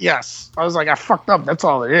 I'm like, "Yes." I was like, "I fucked up. That's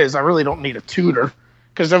all it is. I really don't need a tutor."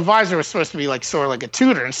 Because the advisor was supposed to be like sort of like a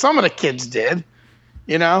tutor, and some of the kids did,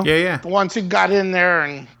 Yeah. The ones who got in there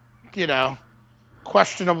and,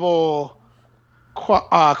 questionable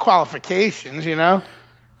qualifications,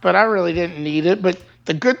 But I really didn't need it. But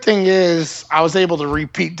the good thing is I was able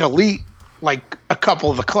to delete like a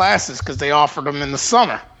couple of the classes because they offered them in the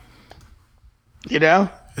summer.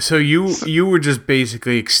 So you were just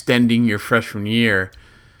basically extending your freshman year.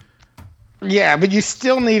 Yeah, but you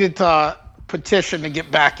still needed to petition to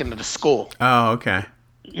get back into the school. Oh, okay.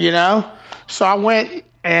 So I went,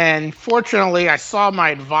 and fortunately I saw my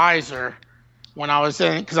advisor when I was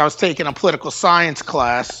because I was taking a political science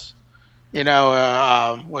class,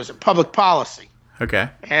 was it public policy? Okay.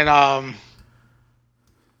 And,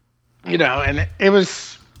 and it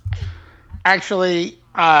was actually,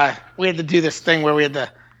 we had to do this thing where we had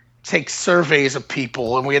to take surveys of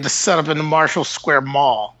people, and we had to set up in the Marshall Square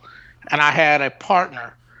Mall. And I had a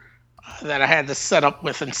partner that I had to set up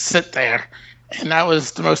with and sit there. And that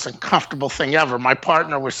was the most uncomfortable thing ever. My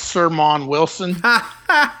partner was Sir Mon Wilson.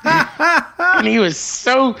 And he was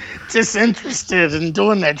so disinterested in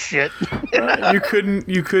doing that shit. You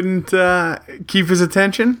couldn't keep his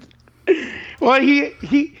attention? Well,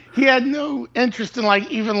 he had no interest in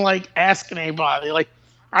even asking anybody. Like,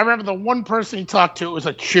 I remember the one person he talked to was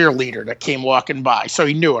a cheerleader that came walking by, so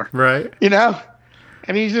he knew her. Right.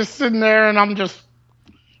 And he's just sitting there, and I'm just,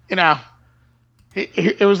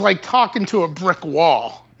 it was like talking to a brick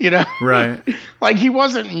wall, Right. Like, he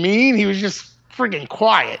wasn't mean, he was just freaking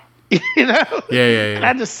quiet, Yeah. And I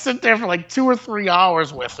had to sit there for like 2 or 3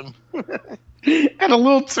 hours with him at a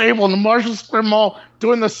little table in the Marshall Square Mall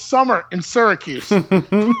during the summer in Syracuse.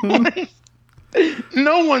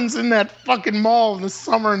 No one's in that fucking mall in the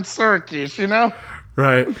summer in Syracuse,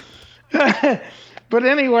 Right. But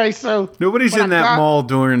anyway, so nobody's in that mall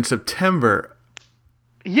during September.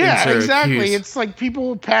 Yeah, exactly. It's like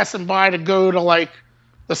people passing by to go to like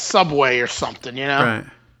the subway or something, Right.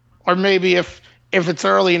 Or maybe if it's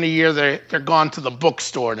early in the year, they're gone to the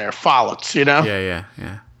bookstore and they're Follett's, Yeah.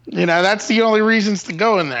 That's the only reasons to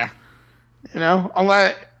go in there,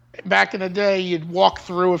 Unless back in the day you'd walk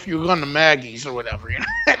through if you were going to Maggie's or whatever,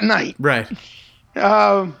 at night. Right.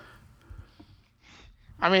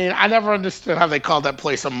 I mean, I never understood how they called that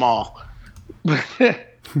place a mall.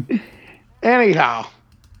 Anyhow,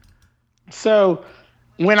 so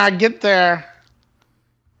when I get there,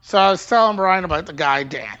 so I was telling Brian about the guy,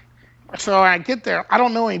 Dan. So when I get there, I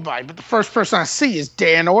don't know anybody, but the first person I see is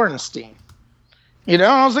Dan Ornstein. And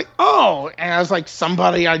I was like, oh, and I was like,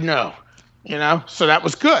 somebody I know, so that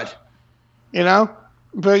was good,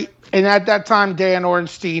 but, and at that time, Dan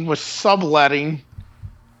Ornstein was subletting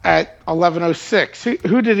at 1106.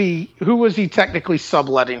 Who was he technically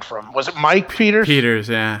subletting from? Was it Mike Peters? Peters,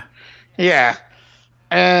 yeah. Yeah.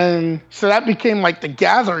 And so that became like the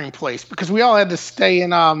gathering place because we all had to stay in,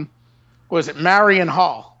 was it Marion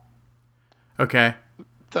Hall? Okay.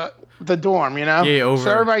 the dorm, you know? Yeah, over.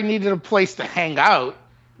 So everybody needed a place to hang out,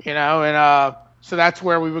 you know, and so that's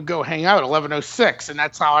where we would go hang out, 1106, and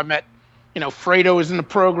that's how I met, you know, Fredo was in the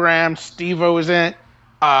program, Steve-O was in it,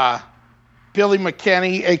 Billy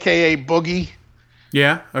McKinney, a.k.a. Boogie.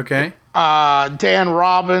 Yeah, okay. Dan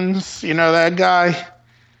Robbins, you know that guy?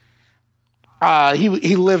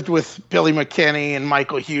 He lived with Billy McKinney and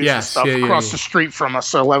Michael Hughes and stuff across the street from us,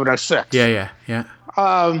 so 1106. Yeah.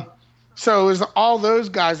 So it was all those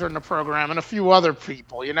guys are in the program and a few other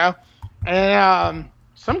people, you know? And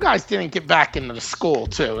some guys didn't get back into the school,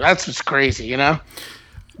 too. That's what's crazy, you know?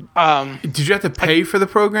 Did you have to pay for the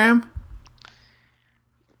program?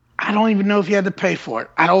 I don't even know if you had to pay for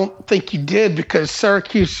it. I don't think you did because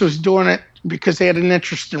Syracuse was doing it because they had an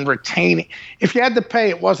interest in retaining. If you had to pay,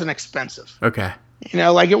 it wasn't expensive. Okay. You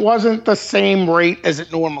know, like it wasn't the same rate as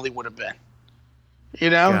it normally would have been. You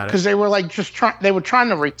know, because they were like they were trying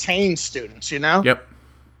to retain students, you know? Yep.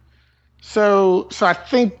 So I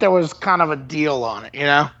think there was kind of a deal on it, you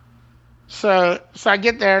know? So I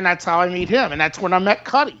get there and that's how I meet him. And that's when I met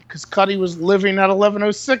Cuddy because Cuddy was living at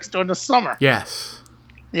 1106 during the summer. Yes.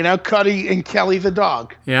 You know, Cuddy and Kelly the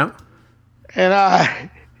dog. Yeah. And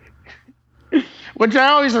which I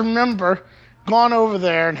always remember going over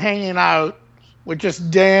there and hanging out with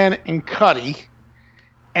just Dan and Cuddy.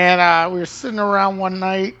 And we were sitting around one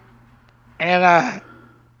night, and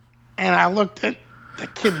I looked at the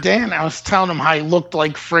kid Dan. I was telling him how he looked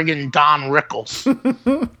like friggin' Don Rickles.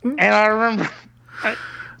 And I remember,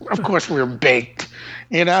 of course, we were baked,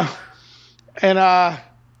 you know.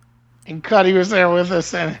 And Cuddy was there with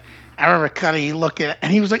us, and I remember Cuddy looking at,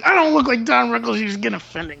 and he was like, "I don't look like Don Rickles." He was getting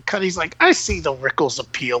offended. Cuddy's like, "I see the Rickles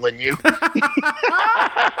appeal in you."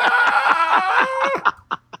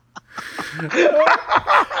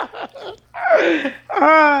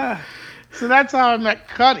 So that's how I met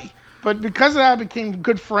Cuddy. But because of that, I became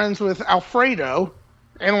good friends with Alfredo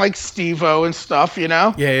and like Steve-O and stuff, you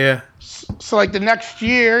know? Yeah. So like the next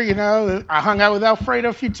year, you know, I hung out with Alfredo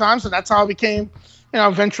a few times, and that's how I became, you know,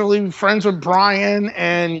 eventually friends with Brian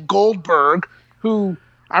and Goldberg, who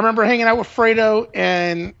I remember hanging out with Fredo,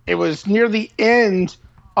 and it was near the end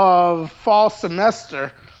of fall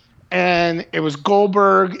semester, and it was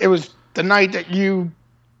Goldberg. It was the night that you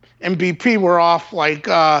and BP were off, like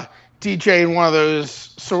DJ in one of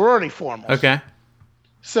those sorority formals. Okay.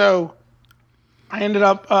 So I ended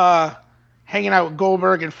up hanging out with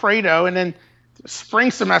Goldberg and Fredo, and then the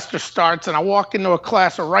spring semester starts, and I walk into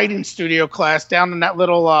a writing studio class down in that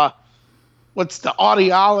little, what's the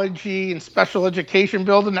audiology and special education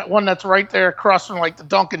building, that one that's right there across from like the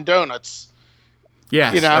Dunkin' Donuts.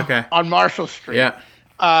 Yes. You know, okay. on Marshall Street.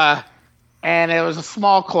 Yeah. And it was a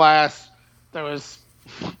small class. There was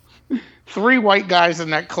 3 white guys in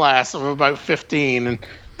that class of about 15, and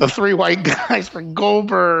the 3 white guys were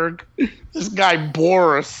Goldberg, this guy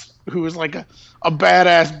Boris, who was like a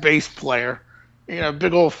badass bass player, you know,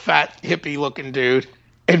 big old fat hippie looking dude,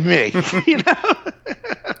 and me, you know.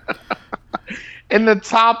 And the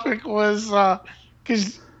topic was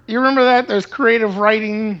because you remember that there's creative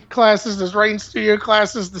writing classes, there's writing studio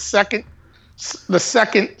classes. The second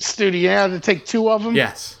studio, you had to take 2 of them.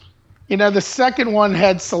 Yes. You know, the second one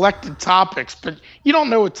had selected topics, but you don't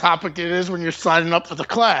know what topic it is when you're signing up for the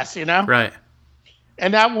class, you know? Right.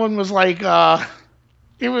 And that one was like,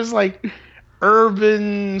 it was like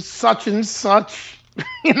urban such and such.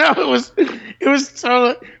 You know, it was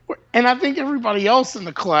so, and I think everybody else in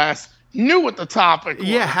the class knew what the topic was.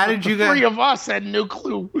 Yeah, how did you guys? 3 of us had no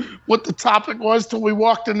clue what the topic was till we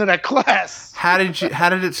walked into that class. How did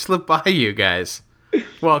it slip by you guys?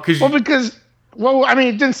 Well, I mean,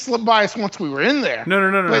 it didn't slip by us once we were in there.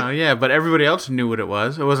 No. Yeah, but everybody else knew what it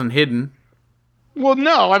was. It wasn't hidden. Well,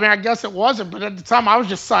 no. I mean, I guess it wasn't. But at the time, I was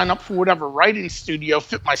just signing up for whatever writing studio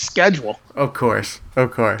fit my schedule. Of course.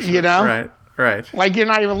 You know? Right. Like, you're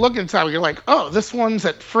not even looking at the time. You're like, oh, this one's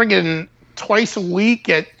at friggin' twice a week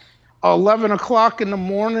at 11 o'clock in the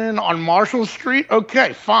morning on Marshall Street.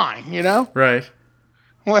 Okay, fine, you know? Right.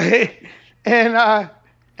 Like,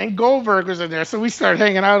 and Goldberg was in there, so we started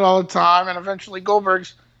hanging out all the time, and eventually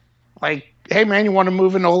Goldberg's like, hey, man, you want to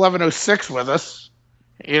move into 1106 with us,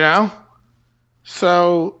 you know?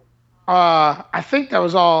 So I think that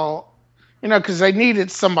was all, you know, because they needed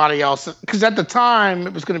somebody else, because at the time,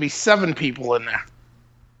 it was going to be 7 people in there,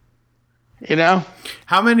 you know?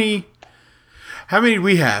 How many did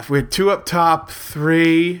we have? We had 2 up top,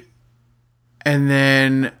 3, and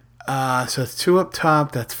then... so it's 2 up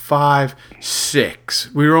top, that's 5,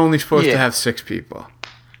 6. We were only supposed to have 6 people.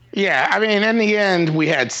 Yeah, I mean, in the end, we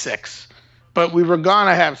had 6. But we were going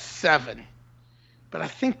to have 7. But I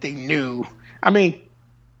think they knew. I mean,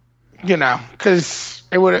 because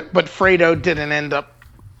it would. But Fredo didn't end up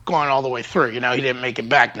going all the way through. He didn't make it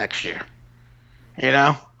back next year.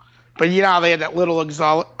 But they had that little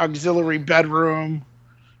auxiliary bedroom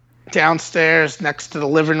downstairs next to the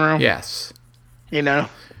living room. Yes. They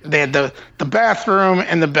had the bathroom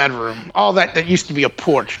and the bedroom. All that used to be a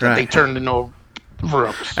porch that they turned into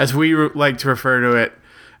rooms. As we like to refer to it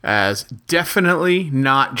as definitely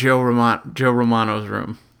not Joe Romano's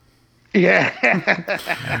room. Yeah.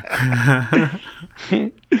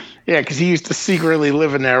 Yeah, because he used to secretly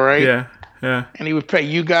live in there, right? Yeah. Yeah. And he would pay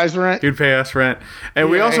you guys rent? He'd pay us rent. And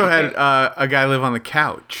we also had a guy live on the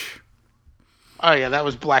couch. Oh, yeah, that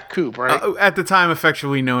was Black Coop, right? At the time,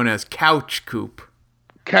 affectionately known as Couch Coop.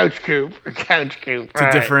 Couch Coop. To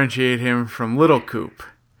differentiate him from Little Coop.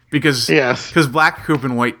 Because Black Coop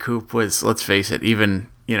and White Coop was, let's face it, even,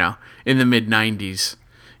 in the mid-'90s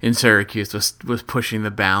in Syracuse was pushing the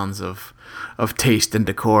bounds of taste and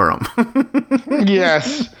decorum.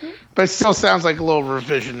 Yes. But it still sounds like a little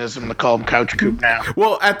revisionism to call him Couch Coop now.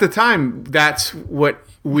 Well, at the time, that's what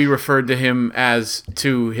we referred to him as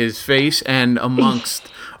to his face and amongst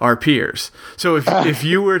our peers. So if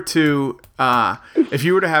you were to have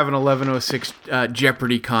an 1106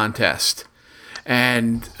 Jeopardy contest,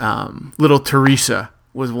 and little Teresa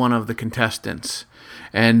was one of the contestants,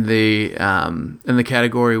 and the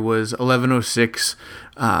category was 1106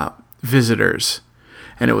 visitors,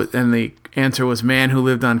 and the answer was man who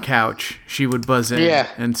lived on couch, she would buzz in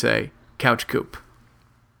and say, Couch Coop.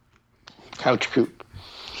 Couch Coop.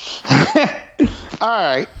 All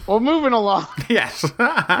right. Well, moving along. Yes.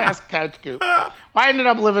 Past Couch Coop. Well, I ended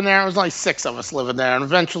up living there. It was only 6 of us living there. And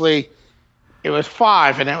eventually it was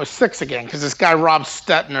 5 and it was 6 again. Because this guy, Rob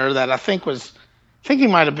Stetner, that I think he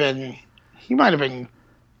might have been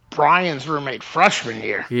Brian's roommate freshman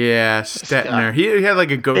year. Yeah, Stetner. He had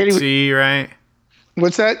like a goatee, right?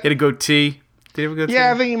 What's that? He had a goatee. Did he have a goatee?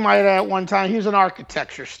 Yeah, I think he might have at one time. He was an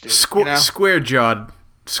architecture student. Square-jawed.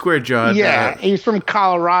 Yeah, he's from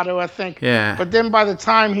Colorado, I think. Yeah. But then by the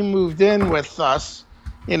time he moved in with us,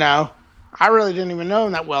 I really didn't even know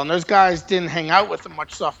him that well. And those guys didn't hang out with him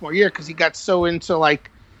much sophomore year because he got so into,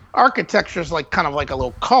 architecture is kind of like a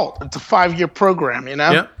little cult. It's a 5-year program,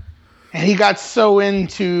 Yep. And he got so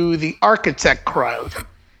into the architect crowd,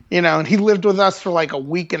 and he lived with us for a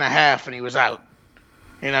week and a half and he was out.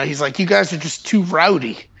 He's like, you guys are just too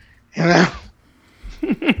rowdy,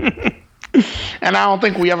 And I don't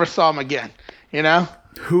think we ever saw him again,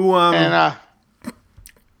 Who,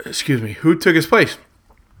 excuse me, who took his place?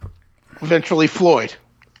 Eventually Floyd.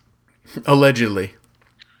 Allegedly.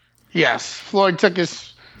 Yes. Floyd took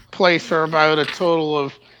his place for about a total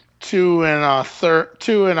of 2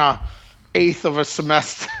 1/8 of a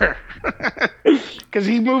semester. Because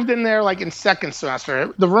he moved in there in second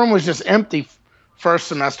semester. The room was just empty first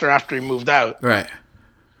semester after he moved out. Right.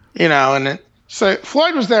 So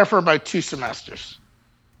Floyd was there for about 2 semesters.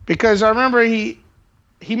 Because I remember he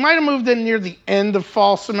might have moved in near the end of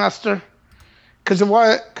fall semester.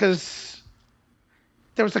 Because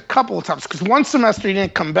there was a couple of times. Because one semester he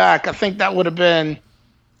didn't come back. I think that would have been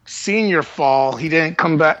senior fall. He didn't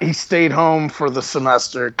come back. He stayed home for the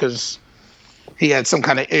semester because he had some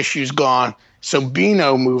kind of issues going. So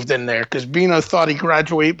Bino moved in there because Bino thought he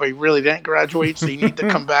graduated, but he really didn't graduate. So he needed to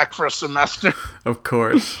come back for a semester. Of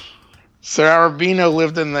course. So our Bino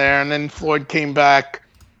lived in there, and then Floyd came back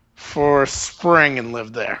for spring and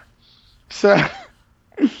lived there. So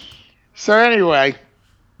anyway,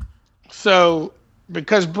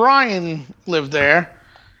 because Brian lived there,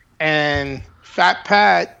 and Fat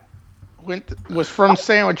Pat was from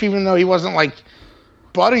Sandwich, even though he wasn't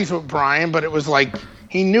buddies with Brian, but it was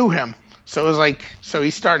he knew him. So it was so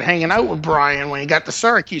he started hanging out with Brian when he got to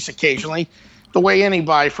Syracuse occasionally, the way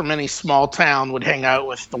anybody from any small town would hang out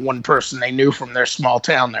with the one person they knew from their small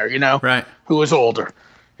town there, Right. Who was older,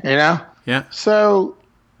 Yeah. So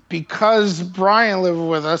because Brian lived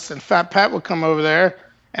with us and Fat Pat would come over there,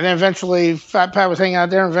 and then eventually Fat Pat was hanging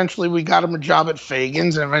out there, and eventually we got him a job at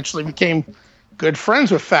Fagan's, and eventually became good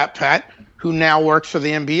friends with Fat Pat, who now works for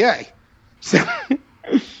the NBA.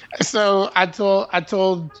 So I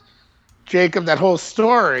told Jacob that whole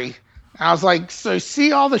story. I was like, so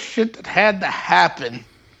see all the shit that had to happen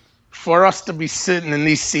for us to be sitting in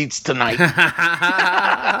these seats tonight. I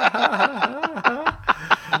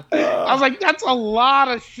was like, that's a lot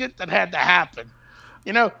of shit that had to happen.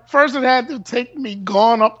 First it had to take me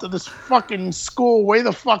going up to this fucking school way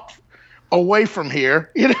the fuck away from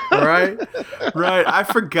here. Right. I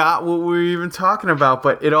forgot what we were even talking about,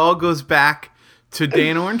 but it all goes back to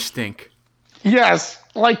Dan Ornstein. Yes.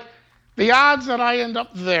 The odds that I end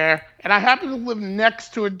up there, And I happen to live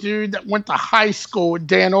next to a dude that went to high school with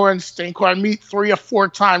Dan Ornstein, who I meet 3 or 4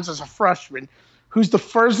 times as a freshman, who's the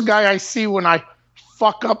first guy I see when I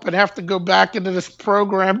fuck up and have to go back into this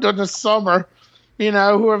program during the summer,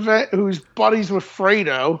 who's buddies with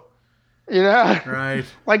Fredo, Right.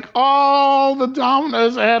 Like all the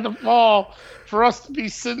dominoes had to fall for us to be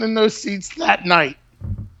sitting in those seats that night.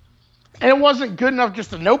 And it wasn't good enough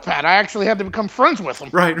just a notepad. I actually had to become friends with him.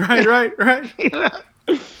 Right.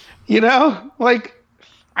 Like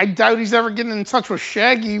I doubt he's ever getting in touch with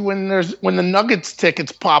Shaggy when the Nuggets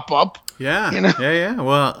tickets pop up. Yeah. Yeah.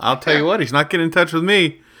 Well, I'll tell you what, he's not getting in touch with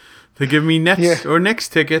me to give me Nets or Knicks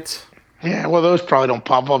tickets. Yeah, well, those probably don't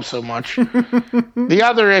pop up so much. The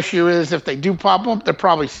other issue is if they do pop up, they're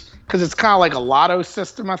probably because it's kind of like a lotto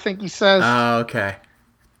system, I think he says. Oh, okay.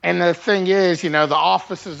 And the thing is, the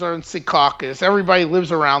offices are in Secaucus. Everybody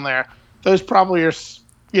lives around there. Those probably are,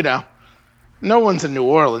 no one's in New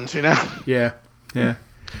Orleans, Yeah.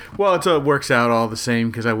 Well, it works out all the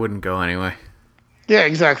same because I wouldn't go anyway. Yeah,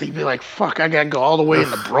 exactly. You'd be like, fuck, I got to go all the way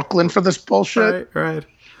into Brooklyn for this bullshit. Right.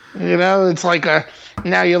 It's like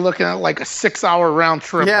now you're looking at like a 6-hour round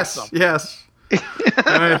trip. Yes.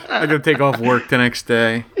 I got to take off work the next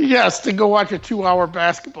day. Yes, to go watch a 2-hour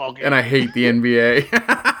basketball game. And I hate the NBA.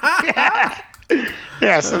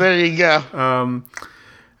 Yeah, so there you go.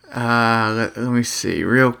 Let me see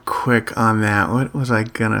real quick on that. What was I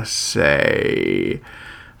going to say?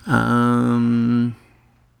 Yeah,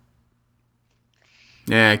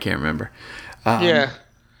 I can't remember.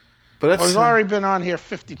 But we've already been on here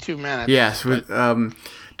 52 minutes. Yes,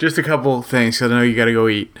 just a couple things. Cause I know you got to go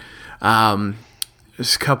eat.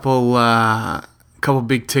 Just a couple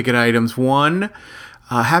big ticket items. One,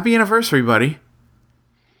 happy anniversary, buddy.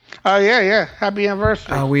 Oh yeah, happy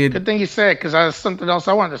anniversary. Good thing you said it because I have something else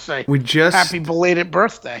I wanted to say. Happy belated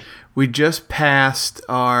birthday. We just passed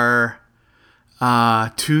our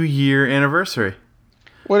 2-year anniversary.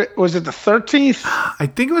 What was it? The 13th? I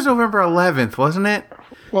think it was November 11th, wasn't it?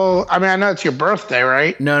 Well, I mean, I know it's your birthday,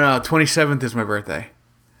 right? No, 27th is my birthday.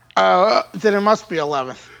 Then it must be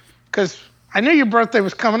 11th. Because I knew your birthday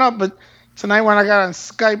was coming up, but tonight when I got on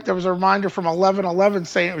Skype, there was a reminder from 11/11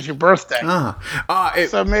 saying it was your birthday.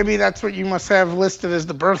 So maybe that's what you must have listed as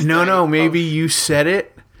the birthday. No, maybe you said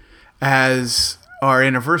it as our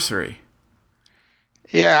anniversary.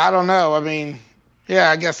 Yeah, I don't know. I mean,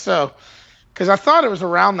 yeah, I guess so. Because I thought it was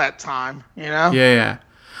around that time, Yeah.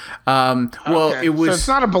 Well, okay. It was. So it's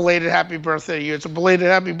not a belated happy birthday to you. It's a belated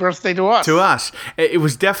happy birthday to us. To us. It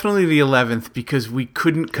was definitely the 11th because we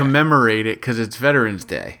couldn't commemorate it because it's Veterans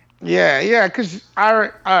Day. Yeah. Because all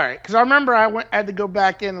right. Because I remember I had to go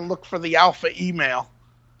back in and look for the alpha email.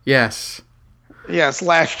 Yes. Yes,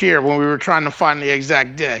 last year when we were trying to find the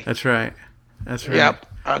exact day. That's right. Yep.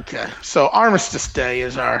 Okay. So Armistice Day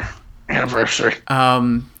is our anniversary.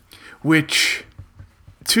 Which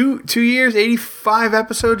 2 years, 85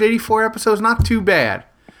 episodes, 84 episodes, not too bad.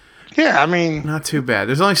 Yeah, I mean, not too bad.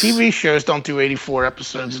 There's only TV shows don't do 84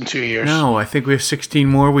 episodes in 2 years. No, I think we have 16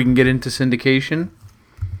 more we can get into syndication.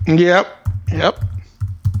 Yep.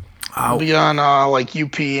 I'll be on like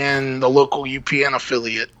UPN, the local UPN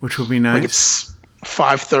affiliate, which would be nice. Like it's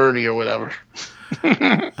 5:30 or whatever.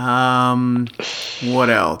 What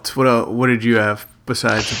else? What did you have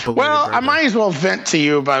besides the Well, birthday? I might as well vent to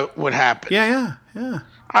you about what happened. Yeah.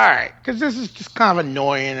 All right, because this is just kind of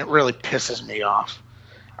annoying. It really pisses me off.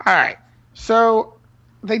 All right, so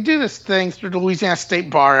they do this thing through the Louisiana State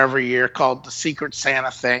Bar every year called the Secret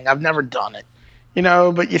Santa thing. I've never done it,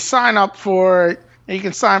 but you sign up for it. And you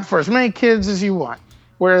can sign up for as many kids as you want,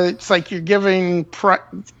 where it's like you're giving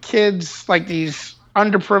kids, like these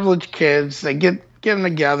underprivileged kids, they get them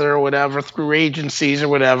together or whatever through agencies or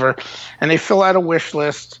whatever, and they fill out a wish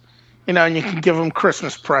list, and you can give them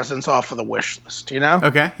Christmas presents off of the wish list,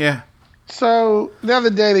 Okay, yeah. So the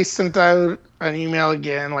other day they sent out an email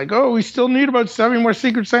again, like, oh, we still need about 7 more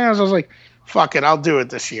Secret Santas. I was like, fuck it, I'll do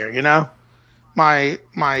it this year, My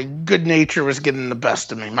good nature was getting the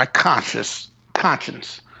best of me, my conscience.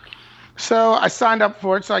 So I signed up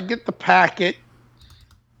for it, so I get the packet.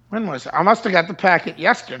 When was it? I must have got the packet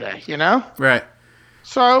yesterday, Right.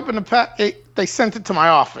 So I opened the packet. They sent it to my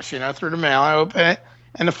office, through the mail. I open it,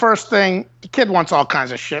 and the first thing, the kid wants all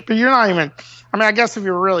kinds of shit, but you're not even, I guess if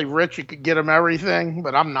you're really rich, you could get him everything,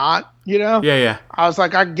 but I'm not, Yeah. I was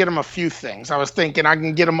like, I can get him a few things. I was thinking I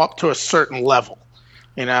can get him up to a certain level,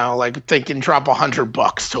 like thinking drop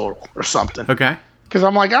 $100 total or something. Okay. Because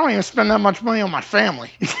I'm like, I don't even spend that much money on my family.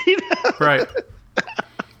 Right.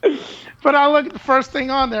 But I look at the first thing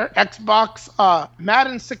on there, Xbox,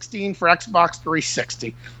 Madden 16 for Xbox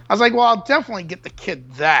 360. I was like, well, I'll definitely get the kid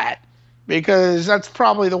that because that's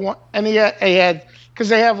probably the one. And he had because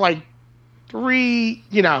they have like three,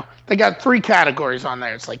 they got three categories on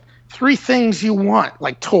there. It's like 3 things you want,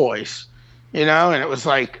 like toys, and it was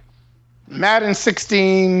like Madden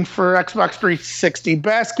 16 for Xbox 360,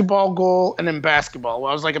 basketball goal, and then basketball. Well,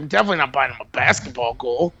 I was like, I'm definitely not buying him a basketball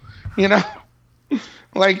goal,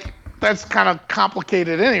 like that's kind of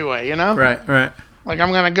complicated anyway, Right. Like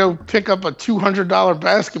I'm gonna go pick up a $200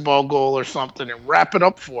 basketball goal or something and wrap it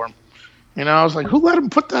up for him. I was like, who let him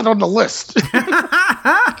put that on the list?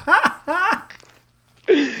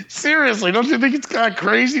 Seriously, don't you think it's kind of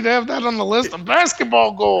crazy to have that on the list? A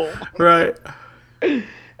basketball goal. Right.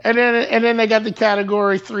 And then they got the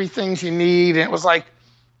category 3 things you need, and it was like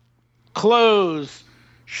clothes,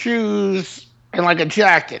 shoes, and like a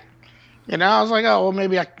jacket. I was like, oh, well,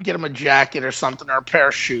 maybe I can get him a jacket or something, or a pair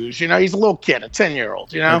of shoes. He's a little kid, a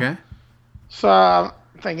 10-year-old, Okay. So I'm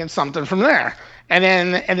thinking something from there. And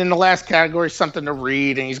then the last category is something to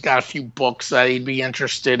read, and he's got a few books that he'd be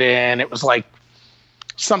interested in. It was like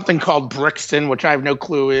something called Brixton, which I have no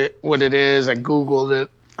clue what it is. I Googled it.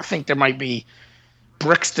 I think there might be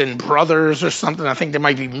Brixton Brothers or something. I think there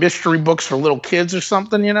might be mystery books for little kids or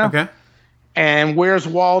something, Okay. And Where's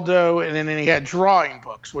Waldo? And then he had drawing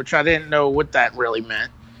books, which I didn't know what that really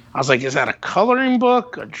meant. I was like, is that a coloring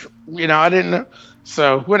book? I didn't know.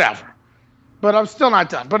 So whatever. But I'm still not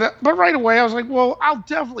done. But right away, I was like, well, I'll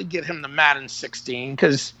definitely get him the Madden 16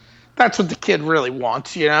 because that's what the kid really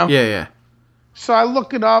wants, Yeah. So I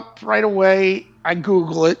look it up right away. I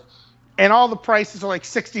Google it. And all the prices are like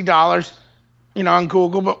 $60, on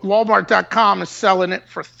Google. But Walmart.com is selling it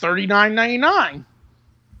for $39.99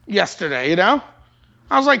 yesterday, I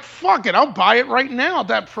was like, fuck it. I'll buy it right now at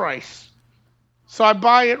that price. So I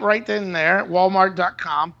buy it right then and there at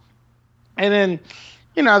Walmart.com. And then,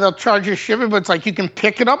 they'll charge you shipping, but it's like you can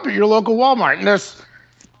pick it up at your local Walmart. And there's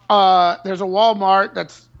a Walmart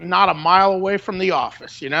that's not a mile away from the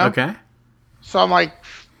office, Okay. So I'm like,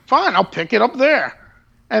 fine, I'll pick it up there.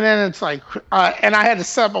 And then it's like, and I had to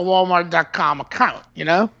set up a Walmart.com account,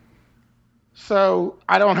 So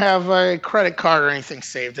I don't have a credit card or anything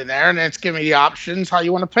saved in there. And it's giving me the options how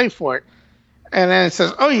you want to pay for it. And then it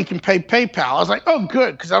says, oh, you can pay PayPal. I was like, oh,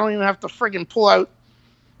 good, because I don't even have to friggin' pull out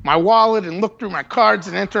my wallet and look through my cards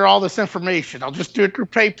and enter all this information. I'll just do it through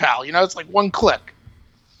PayPal. It's like one click.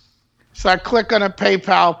 So I click on a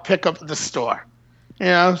PayPal, pick up at the store.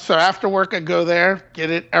 So after work, I go there, get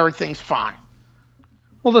it, everything's fine.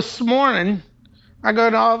 Well, this morning, I go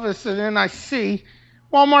to office and then I see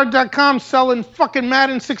Walmart.com selling fucking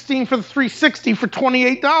Madden 16 for the 360 for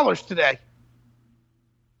 $28 today.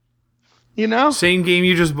 Same game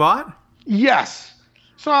you just bought? Yes.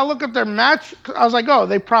 So I look at their match. I was like, oh,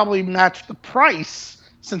 they probably matched the price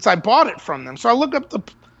since I bought it from them. So I look up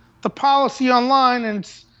the policy online and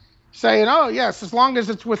it's saying, oh, yes, as long as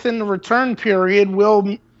it's within the return period,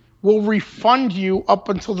 we'll refund you up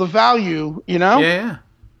until the value, Yeah.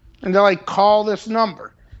 And they're like, call this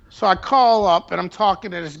number. So I call up and I'm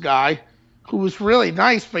talking to this guy who was really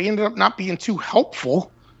nice, but he ended up not being too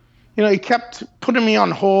helpful. He kept putting me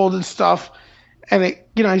on hold and stuff. And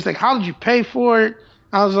he's like, how did you pay for it?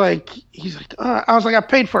 I was like, I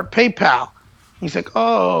paid for it PayPal. He's like,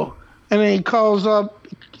 oh. And then he calls up.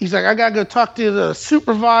 He's like, I got to go talk to the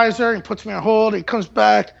supervisor. He puts me on hold. He comes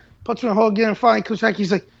back, puts me on hold again. And finally comes back.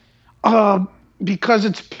 He's like, because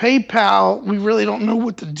it's PayPal, we really don't know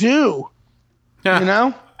what to do.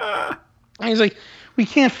 And he's like, we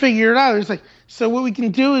can't figure it out. He's like, so what we can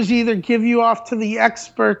do is either give you off to the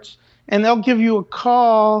experts and they'll give you a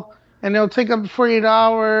call and they'll take up 48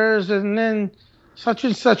 hours and then such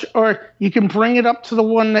and such, or you can bring it up to the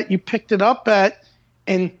one that you picked it up at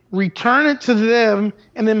and return it to them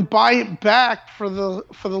and then buy it back for the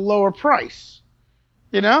lower price.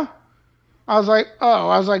 I was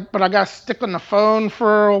like, but I got to stick on the phone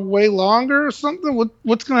for way longer or something?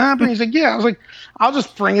 What's going to happen? He's like, yeah. I was like, I'll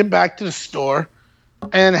just bring it back to the store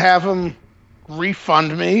and have them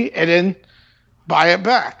refund me and then buy it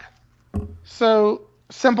back. So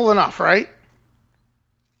simple enough, right?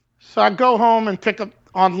 So I go home and pick up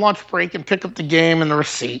on lunch break and pick up the game and the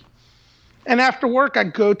receipt. And after work, I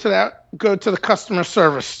go to the customer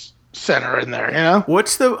service center in there,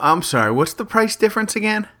 What's the price difference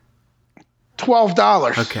again?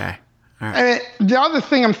 $12. Okay. All right. And the other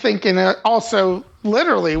thing I'm thinking, also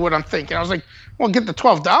literally what I'm thinking, I was like, well, get the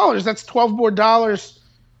 $12. That's $12 more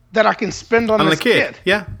that I can spend on this the kid.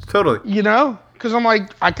 Yeah, totally. Because I'm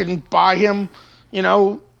like, I can buy him,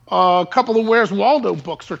 a couple of Where's Waldo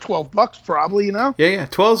books for $12 probably, Yeah.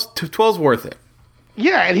 12's worth it.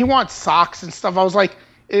 Yeah, and he wants socks and stuff. I was like,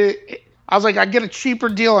 I was like, I get a cheaper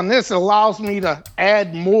deal on this. It allows me to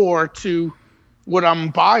add more to what I'm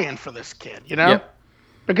buying for this kid, you know? Yep.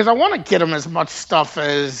 Because I want to get him as much stuff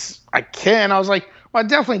as I can. I was like, well, I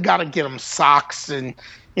definitely got to get him socks and,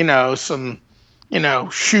 some,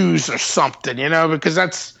 shoes or something, because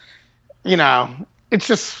that's, it's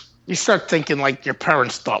just, you start thinking like your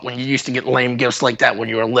parents thought when you used to get lame gifts like that when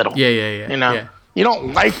you were little. Yeah. Yeah. You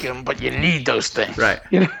don't like them, but you need those things. Right.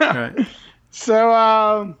 Right. So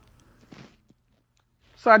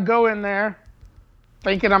I go in there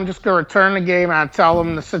thinking I'm just going to return the game, and I tell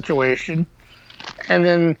them the situation. And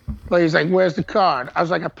then the lady's like, where's the card? I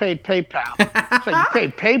was like, I paid PayPal. She's like, you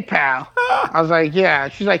paid PayPal? I was like, yeah.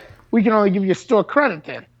 She's like, we can only give you store credit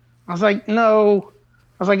then. I was like, no.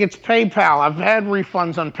 I was like, it's PayPal. I've had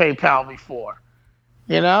refunds on PayPal before.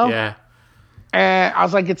 Yeah. And I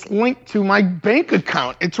was like, it's linked to my bank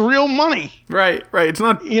account. It's real money. Right. It's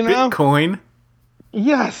not Bitcoin.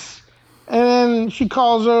 Yes. And then she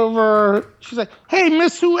calls over. She's like, hey,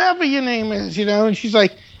 Miss whoever your name is, and she's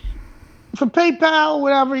like, for PayPal or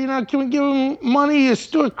whatever, can we give him money or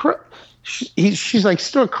store credit? She's like,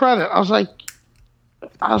 store credit. I was like,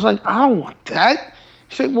 I don't want that.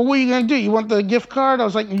 She said, well, what are you going to do? You want the gift card? I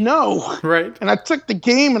was like, no. Right. And I took the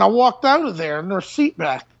game and I walked out of there and the receipt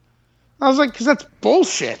back. I was like, because that's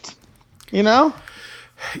bullshit,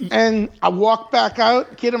 And I walk back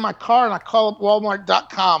out, get in my car, and I call up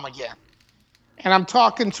Walmart.com again. And I'm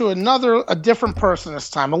talking to a different person this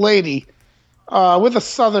time, a lady with a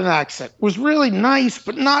southern accent. It was really nice,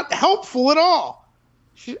 but not helpful at all.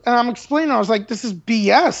 And I'm explaining, I was like, this is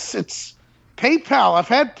BS. It's PayPal. I've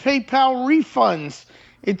had PayPal refunds.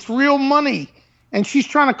 It's real money. And she's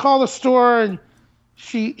trying to call the store, and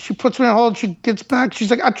she puts me on hold. She gets back. She's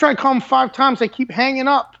like, I tried calling 5 times. They keep hanging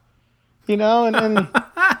up, and then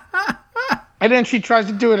and then she tries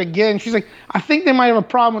to do it again. She's like, I think they might have a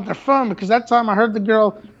problem with their phone, because that time I heard the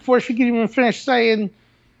girl, before she could even finish saying,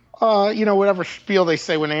 whatever spiel they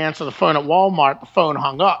say when they answer the phone at Walmart, the phone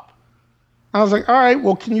hung up. I was like, all right,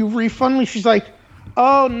 well, can you refund me? She's like,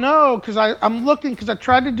 oh, no, because I'm looking, because I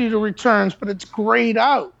tried to do the returns, but it's grayed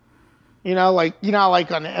out. Like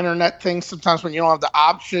on the internet things, sometimes when you don't have the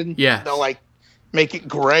option, they'll like make it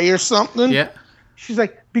gray or something. Yeah. She's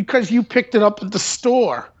like, because you picked it up at the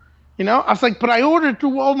store. I was like, but I ordered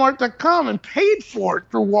through Walmart.com and paid for it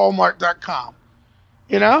through Walmart.com.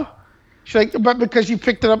 She's like, but because you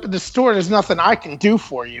picked it up at the store, there's nothing I can do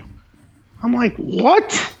for you. I'm like,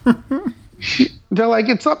 what? They're like,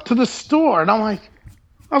 it's up to the store. And I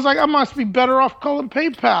was like, I must be better off calling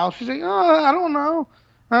PayPal. She's like, oh, I don't know.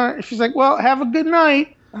 She's like, well, have a good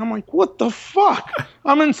night. And I'm like, what the fuck?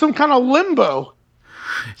 I'm in some kind of limbo.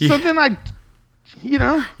 So then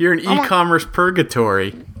you're in e-commerce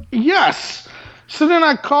purgatory. Yes. So then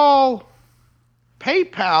I call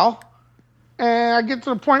PayPal, and I get to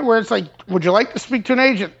the point where it's like, would you like to speak to an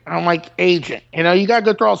agent? And I'm like, agent. You got to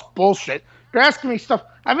go through all this bullshit. They're asking me stuff.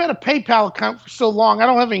 I've had a PayPal account for so long, I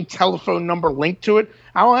don't have any telephone number linked to it.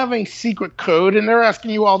 I don't have any secret code, and they're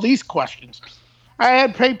asking you all these questions. I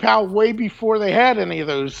had PayPal way before they had any of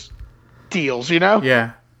those deals,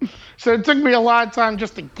 Yeah. So it took me a lot of time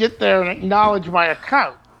just to get there and acknowledge my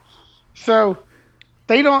account. So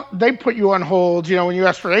they put you on hold, when you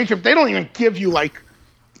ask for an agent. They don't even give you like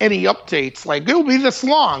any updates. Like, it'll be this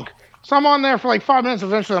long. So I'm on there for like 5 minutes.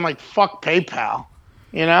 Eventually I'm like, fuck PayPal,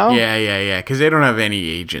 Yeah. Because they don't have any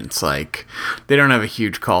agents. Like, they don't have a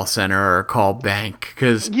huge call center or a call bank.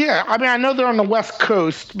 Yeah, I mean, I know they're on the West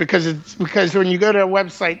Coast because when you go to a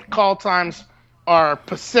website, call times are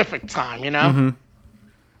Pacific time, Mm-hmm.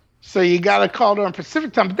 So you got to call during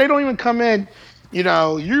Pacific time, but they don't even come in.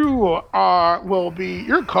 Your call will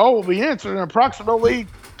be answered in approximately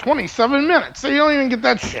 27 minutes. So you don't even get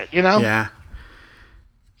that shit, Yeah.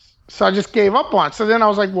 So I just gave up on it. So then I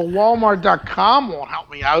was like, well, Walmart.com won't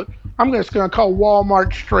help me out. I'm just going to call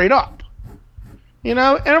Walmart straight up. And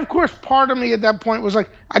of course, part of me at that point was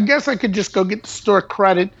like, I guess I could just go get the store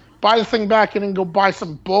credit, buy the thing back, and then go buy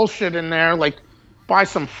some bullshit in there, like buy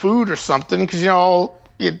some food or something, because,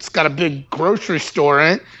 it's got a big grocery store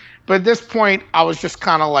in it. But at this point, I was just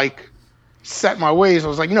kind of like set my ways. I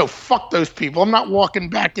was like, no, fuck those people. I'm not walking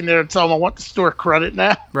back in there to tell them I want the store credit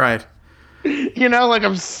now. Right. Like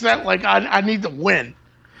I'm set, like I need to win.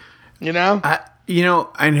 And I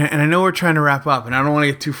know we're trying to wrap up, and I don't want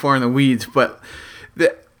to get too far in the weeds, but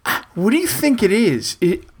what do you think it is?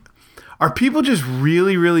 Are people just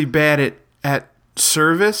really, really bad at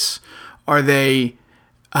service? Are they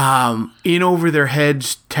in over their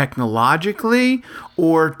heads technologically,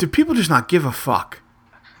 or do people just not give a fuck?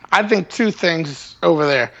 I think 2 things over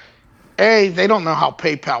there. A, they don't know how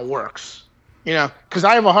PayPal works. You know, because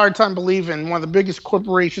I have a hard time believing one of the biggest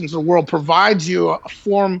corporations in the world provides you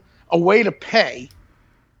a way to pay,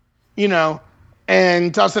 you know,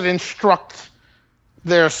 and doesn't instruct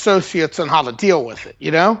their associates on how to deal with it,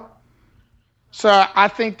 you know? So I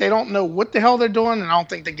think they don't know what the hell they're doing, and I don't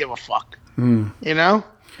think they give a fuck, you know?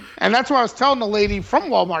 And that's what I was telling the lady from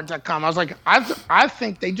Walmart.com. I was like, I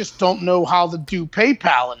think they just don't know how to do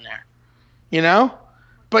PayPal in there, you know?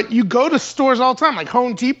 But you go to stores all the time, like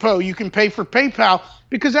Home Depot, you can pay for PayPal,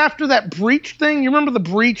 because after that breach thing, you remember the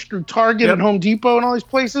breach through Target and Home Depot and all these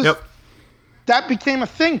places? Yep. That became a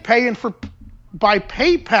thing, paying by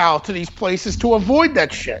PayPal to these places to avoid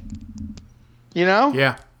that shit. You know?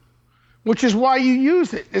 Yeah. Which is why you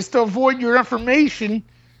use it, is to avoid your information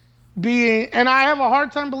being... And I have a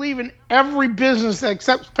hard time believing every business that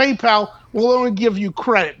accepts PayPal will only give you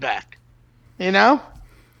credit back. You know?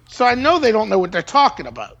 So I know they don't know what they're talking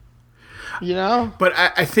about, you know? But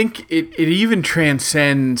I think it even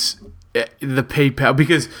transcends the PayPal,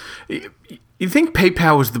 because you think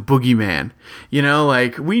PayPal was the boogeyman. You know,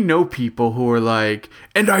 like, we know people who are like,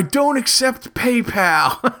 and I don't accept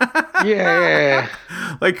PayPal. Yeah.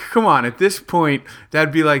 Like, come on. At this point,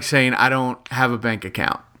 that'd be like saying I don't have a bank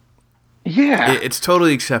account. Yeah. It's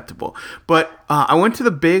totally acceptable. But I went to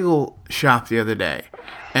the bagel shop the other day,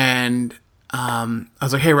 and... I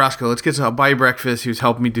was like, hey, Roscoe, I'll buy you breakfast. He was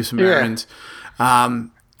helping me do some errands.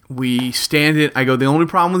 We stand it. I go, the only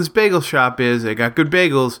problem with this bagel shop is they got good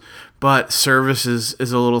bagels, but service is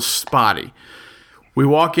a little spotty. We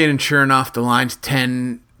walk in, and sure enough, the line's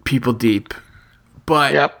 10 people deep.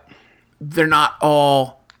 But they're not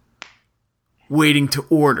all waiting to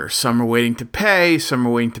order. Some are waiting to pay. Some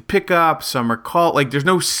are waiting to pick up. Some are called. Like, there's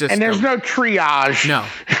no system. And there's no triage. No.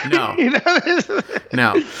 You know?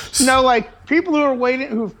 No. No, like, people who are waiting,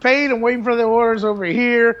 who've paid and waiting for their orders over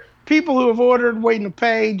here. People who have ordered, waiting to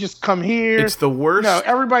pay, just come here. It's the worst. No,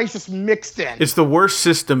 everybody's just mixed in. It's the worst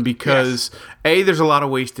system because, A, there's a lot of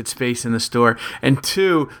wasted space in the store. And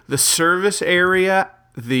 2, the service area,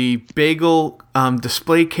 the bagel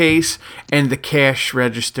display case, and the cash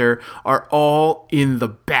register are all in the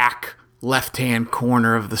back left-hand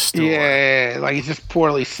corner of the store. Yeah, like it's just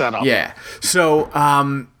poorly set up. Yeah.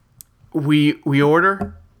 So we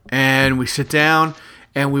order, and we sit down,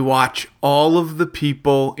 and we watch all of the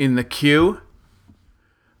people in the queue,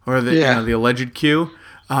 or the alleged queue,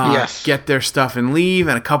 get their stuff and leave,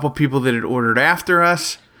 and a couple people that had ordered after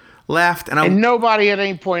us left, and nobody at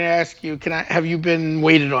any point asked you, have you been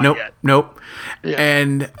waited on yet? Nope. Yeah.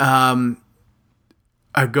 And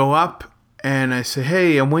I go up and I say,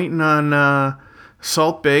 hey, I'm waiting on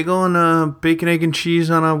salt bagel and bacon, egg, and cheese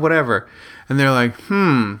on a whatever. And they're like,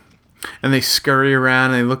 And they scurry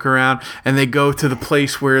around and they look around and they go to the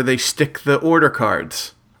place where they stick the order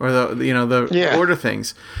cards or the order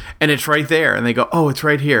things. And it's right there. And they go, oh, it's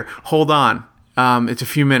right here. Hold on. It's a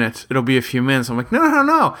few minutes. It'll be a few minutes. I'm like,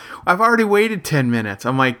 no. I've already waited 10 minutes.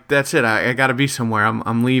 I'm like, that's it. I got to be somewhere.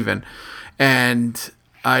 I'm leaving. And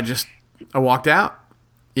I walked out,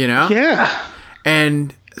 you know? Yeah.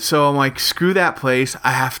 And so I'm like, screw that place.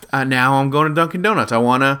 I have to, now I'm going to Dunkin' Donuts. I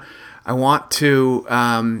want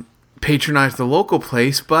to patronize the local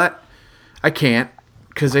place, but I can't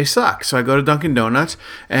because they suck. So I go to Dunkin' Donuts,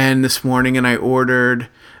 and this morning, and I ordered...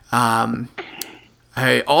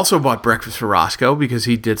 I also bought breakfast for Roscoe because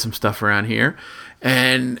he did some stuff around here.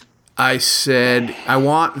 And I said, I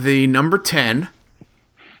want the number 10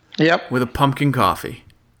 with a pumpkin coffee.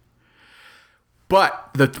 But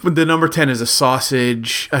the number 10 is a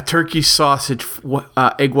turkey sausage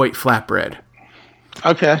egg white flatbread.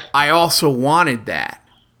 Okay. I also wanted that,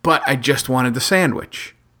 but I just wanted the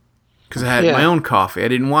sandwich because I had my own coffee. I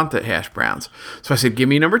didn't want the hash browns. So I said, give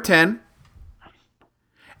me number 10.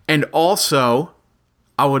 And also...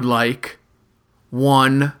 I would like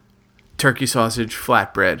one turkey sausage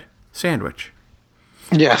flatbread sandwich.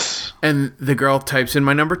 Yes. And the girl types in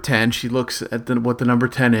my number 10. She looks at what the number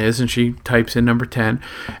 10 is, and she types in number 10.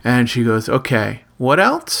 And she goes, okay, what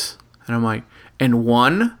else? And I'm like, and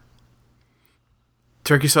one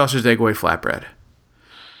turkey sausage egg white flatbread.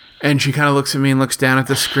 And she kind of looks at me and looks down at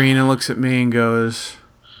the screen and looks at me and goes,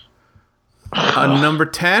 a number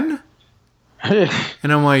 10? And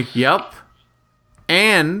I'm like, yep.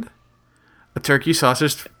 And a turkey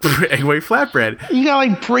sausage egg white flatbread. You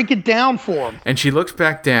gotta break it down for him. And she looks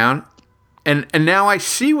back down, and now I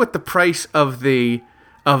see what the price of the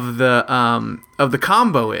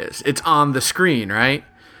combo is. It's on the screen, right?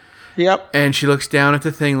 Yep. And she looks down at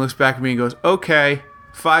the thing, looks back at me, and goes, "Okay,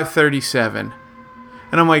 $5.37."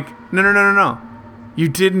 And I'm like, "No. You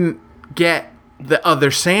didn't get the other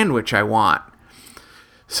sandwich I want."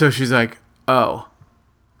 So she's like, "Oh."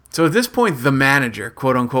 So at this point, the manager,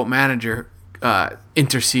 quote unquote manager,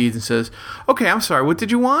 intercedes and says, "Okay, I'm sorry. What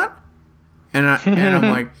did you want?" And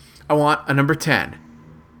I'm like, "I want a number 10."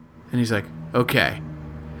 And he's like, "Okay."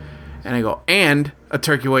 And I go, "And a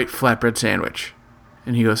turkey white flatbread sandwich."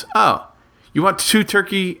 And he goes, "Oh, you want 2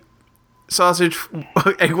 turkey sausage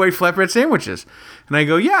egg white flatbread sandwiches?" And I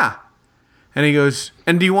go, "Yeah." And he goes,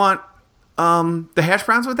 "And do you want the hash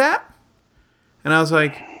browns with that?" And I was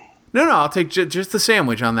like, No, I'll take just the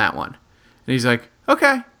sandwich on that one." And he's like,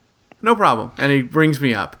 "Okay, no problem." And he brings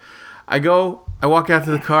me up. I walk out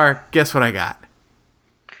to the car. Guess what I got?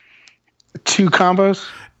 2 combos?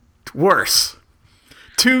 Worse.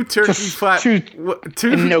 2 turkey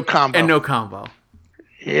two and no combo. And no combo.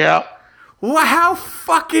 Yep. Well, how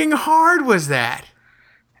fucking hard was that?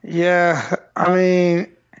 Yeah, I mean,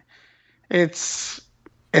 it's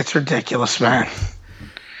ridiculous, man.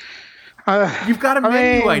 You've got a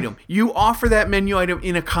menu item. You offer that menu item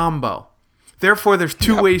in a combo. Therefore, there's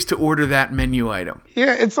 2 ways to order that menu item.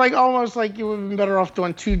 Yeah, it's like almost like you would have been better off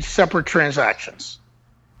doing 2 separate transactions.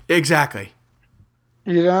 Exactly.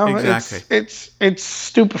 You know? Exactly. It's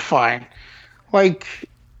stupefying. Like,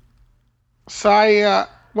 so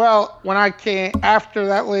when I came, after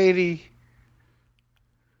that lady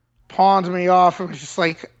pawned me off, it was just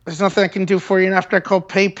like, there's nothing I can do for you. And after I called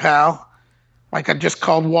PayPal, like I just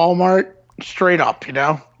called Walmart straight up,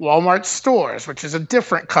 Walmart stores, which is a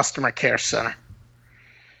different customer care center.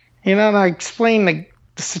 And I explained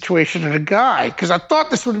the situation to the guy because I thought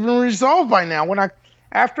this would have been resolved by now.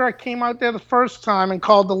 After I came out there the first time and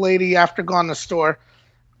called the lady after going to the store,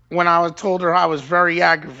 when I told her I was very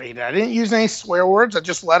aggravated. I didn't use any swear words. I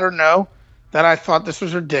just let her know that I thought this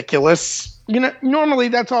was ridiculous. Normally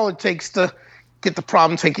that's all it takes to get the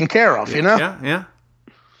problem taken care of, Yeah.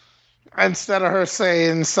 Instead of her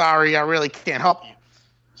saying, "Sorry, I really can't help you."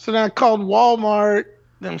 So then I called Walmart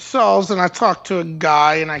themselves and I talked to a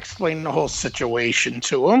guy and I explained the whole situation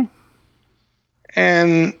to him.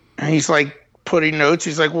 And he's like putting notes.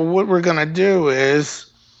 He's like, "Well, what we're going to do is,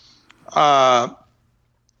 we're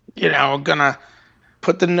going to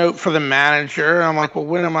put the note for the manager." And I'm like, "Well,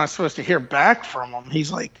 when am I supposed to hear back from him?"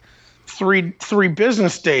 He's like, three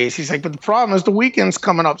business days. He's like, "But the problem is the weekend's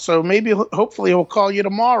coming up. So hopefully he'll call you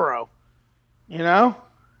tomorrow.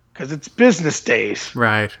 Because it's business days."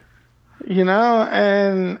 Right.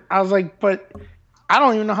 And I was like, "But I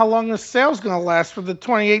don't even know how long this sale's going to last for the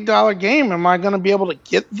 $28 game. Am I going to be able to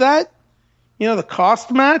get that? The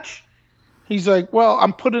cost match?" He's like, "Well,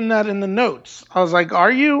 I'm putting that in the notes." I was like,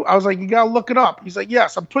 "Are you?" I was like, "You got to look it up." He's like,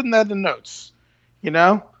 "Yes, I'm putting that in the notes."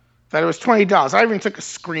 That it was $20. I even took a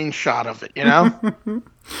screenshot of it,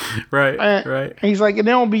 Right. Right. He's like, "And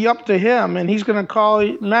then it'll be up to him, and he's going to call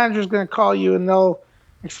you, manager's going to call you, and they'll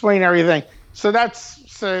explain everything." So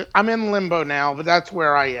I'm in limbo now, but that's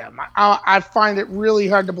where I am. I find it really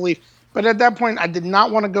hard to believe. But at that point, I did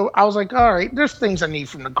not want to go. I was like, all right, there's things I need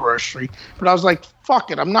from the grocery. But I was like,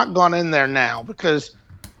 fuck it. I'm not going in there now because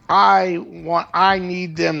I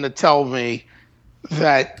need them to tell me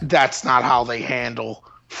that that's not how they handle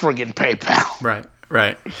friggin' PayPal.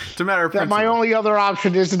 Right. It's a matter of that my only other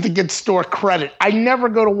option isn't to get store credit. I never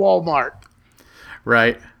go to Walmart.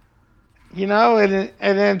 Right. And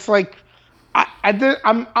it's like,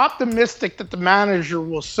 I'm optimistic that the manager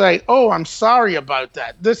will say, "Oh, I'm sorry about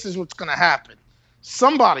that. This is what's going to happen."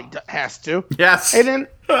 Somebody has to. Yes. And then,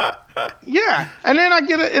 yeah. And then I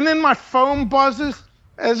get it. And then my phone buzzes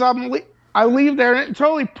as I leave there, and it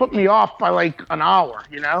totally put me off by like an hour,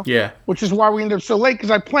 Yeah. Which is why we ended up so late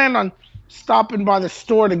because I planned on stopping by the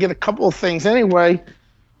store to get a couple of things anyway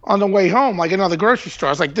on the way home, like another grocery store.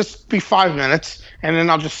 I was like, this will be 5 minutes, and then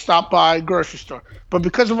I'll just stop by a grocery store. But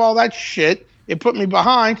because of all that shit, it put me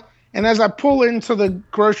behind. And as I pull into the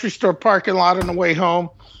grocery store parking lot on the way home,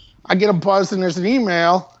 I get a buzz, and there's an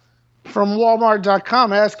email from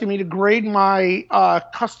Walmart.com asking me to grade my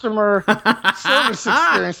customer service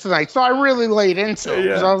experience tonight. So I really laid into it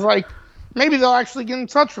because I was like, maybe they'll actually get in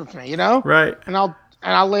touch with me, Right. And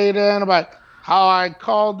I laid in about how I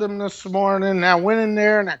called them this morning, and I went in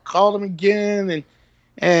there and I called them again,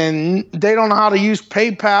 and they don't know how to use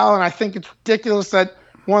PayPal, and I think it's ridiculous that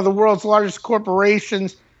one of the world's largest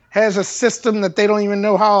corporations has a system that they don't even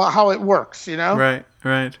know how it works, Right.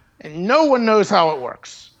 And no one knows how it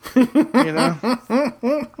works,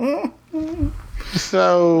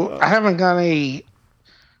 So I haven't got any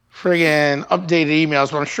friggin' updated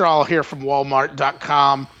emails, but I'm sure I'll hear from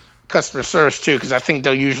Walmart.com customer service too, because I think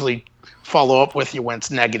they'll usually follow up with you when it's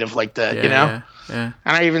negative like that, Yeah. And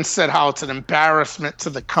I even said how it's an embarrassment to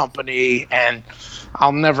the company and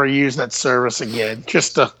I'll never use that service again,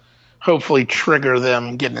 just to hopefully trigger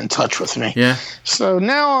them getting in touch with me. Yeah. So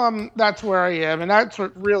now that's where I am, and that's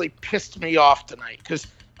what really pissed me off tonight, because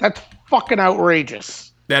that's fucking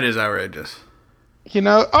outrageous. That is outrageous.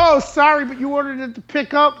 Oh, sorry, but you ordered it to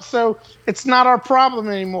pick up, so it's not our problem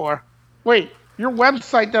anymore. Wait, your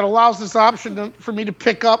website that allows this option for me to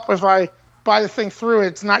pick up if I buy the thing through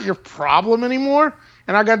it's not your problem anymore?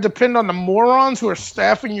 And I got to depend on the morons who are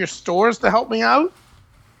staffing your stores to help me out?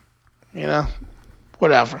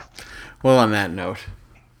 Whatever. Well, on that note.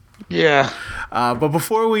 Yeah. But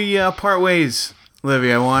before we part ways,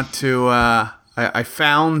 Livy, I want to... I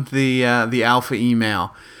found the alpha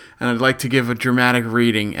email, and I'd like to give a dramatic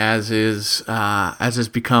reading, as has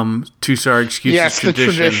become Two Sorry Excuses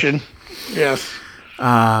tradition. The tradition. Yes.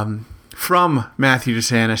 From Matthew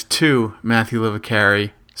DeSantis to Matthew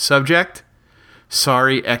Livicari. Subject: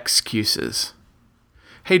 Sorry ExCuses.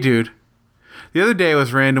 Hey, dude. The other day I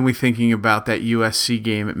was randomly thinking about that USC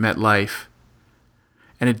game at MetLife,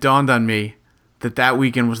 and it dawned on me that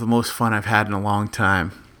weekend was the most fun I've had in a long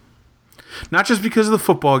time. Not just because of the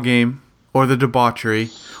football game, or the debauchery,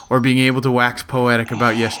 or being able to wax poetic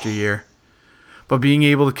about yesteryear, but being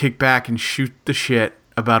able to kick back and shoot the shit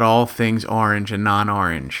about all things orange and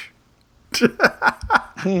non-orange.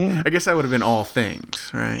 I guess that would have been all things,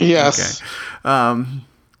 right? Yes. Okay.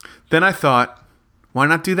 Then I thought, why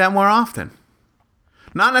not do that more often?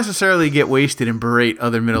 Not necessarily get wasted and berate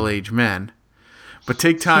other middle-aged men, but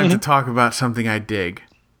take time to talk about something I dig.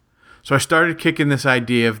 So I started kicking this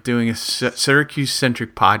idea of doing a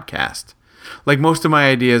Syracuse-centric podcast. Like most of my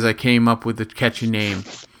ideas, I came up with the catchy name,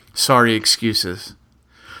 Sorry Excuses.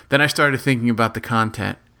 Then I started thinking about the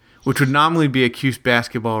content, which would nominally be a Cuse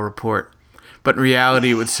basketball report, but in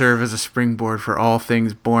reality it would serve as a springboard for all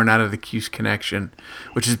things born out of the Cuse connection,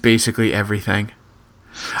 which is basically everything.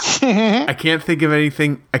 I can't think of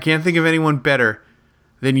anyone better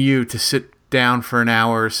than you to sit down for an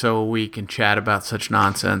hour or so a week and chat about such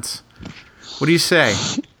nonsense. What do you say?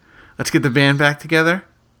 Let's get the band back together?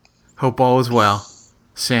 Hope all is well.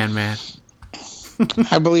 Sandman.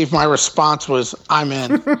 I believe my response was, I'm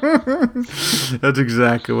in. That's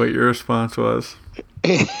exactly what your response was.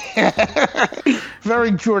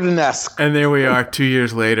 Very Jordan-esque. And there we are 2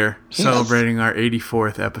 years later, celebrating our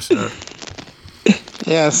 84th episode.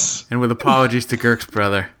 Yes. And with apologies to Girk's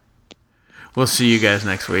brother. We'll see you guys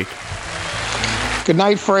next week. Good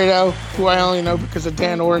night, Fredo, who I only know because of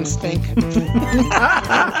Dan Ornstein.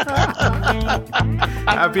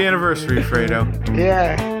 Happy anniversary, Fredo.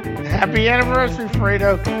 Yeah. Happy anniversary,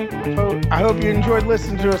 Fredo. I hope you enjoyed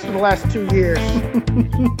listening to us for the last 2 years.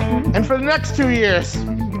 And for the next 2 years,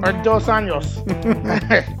 or 2 años.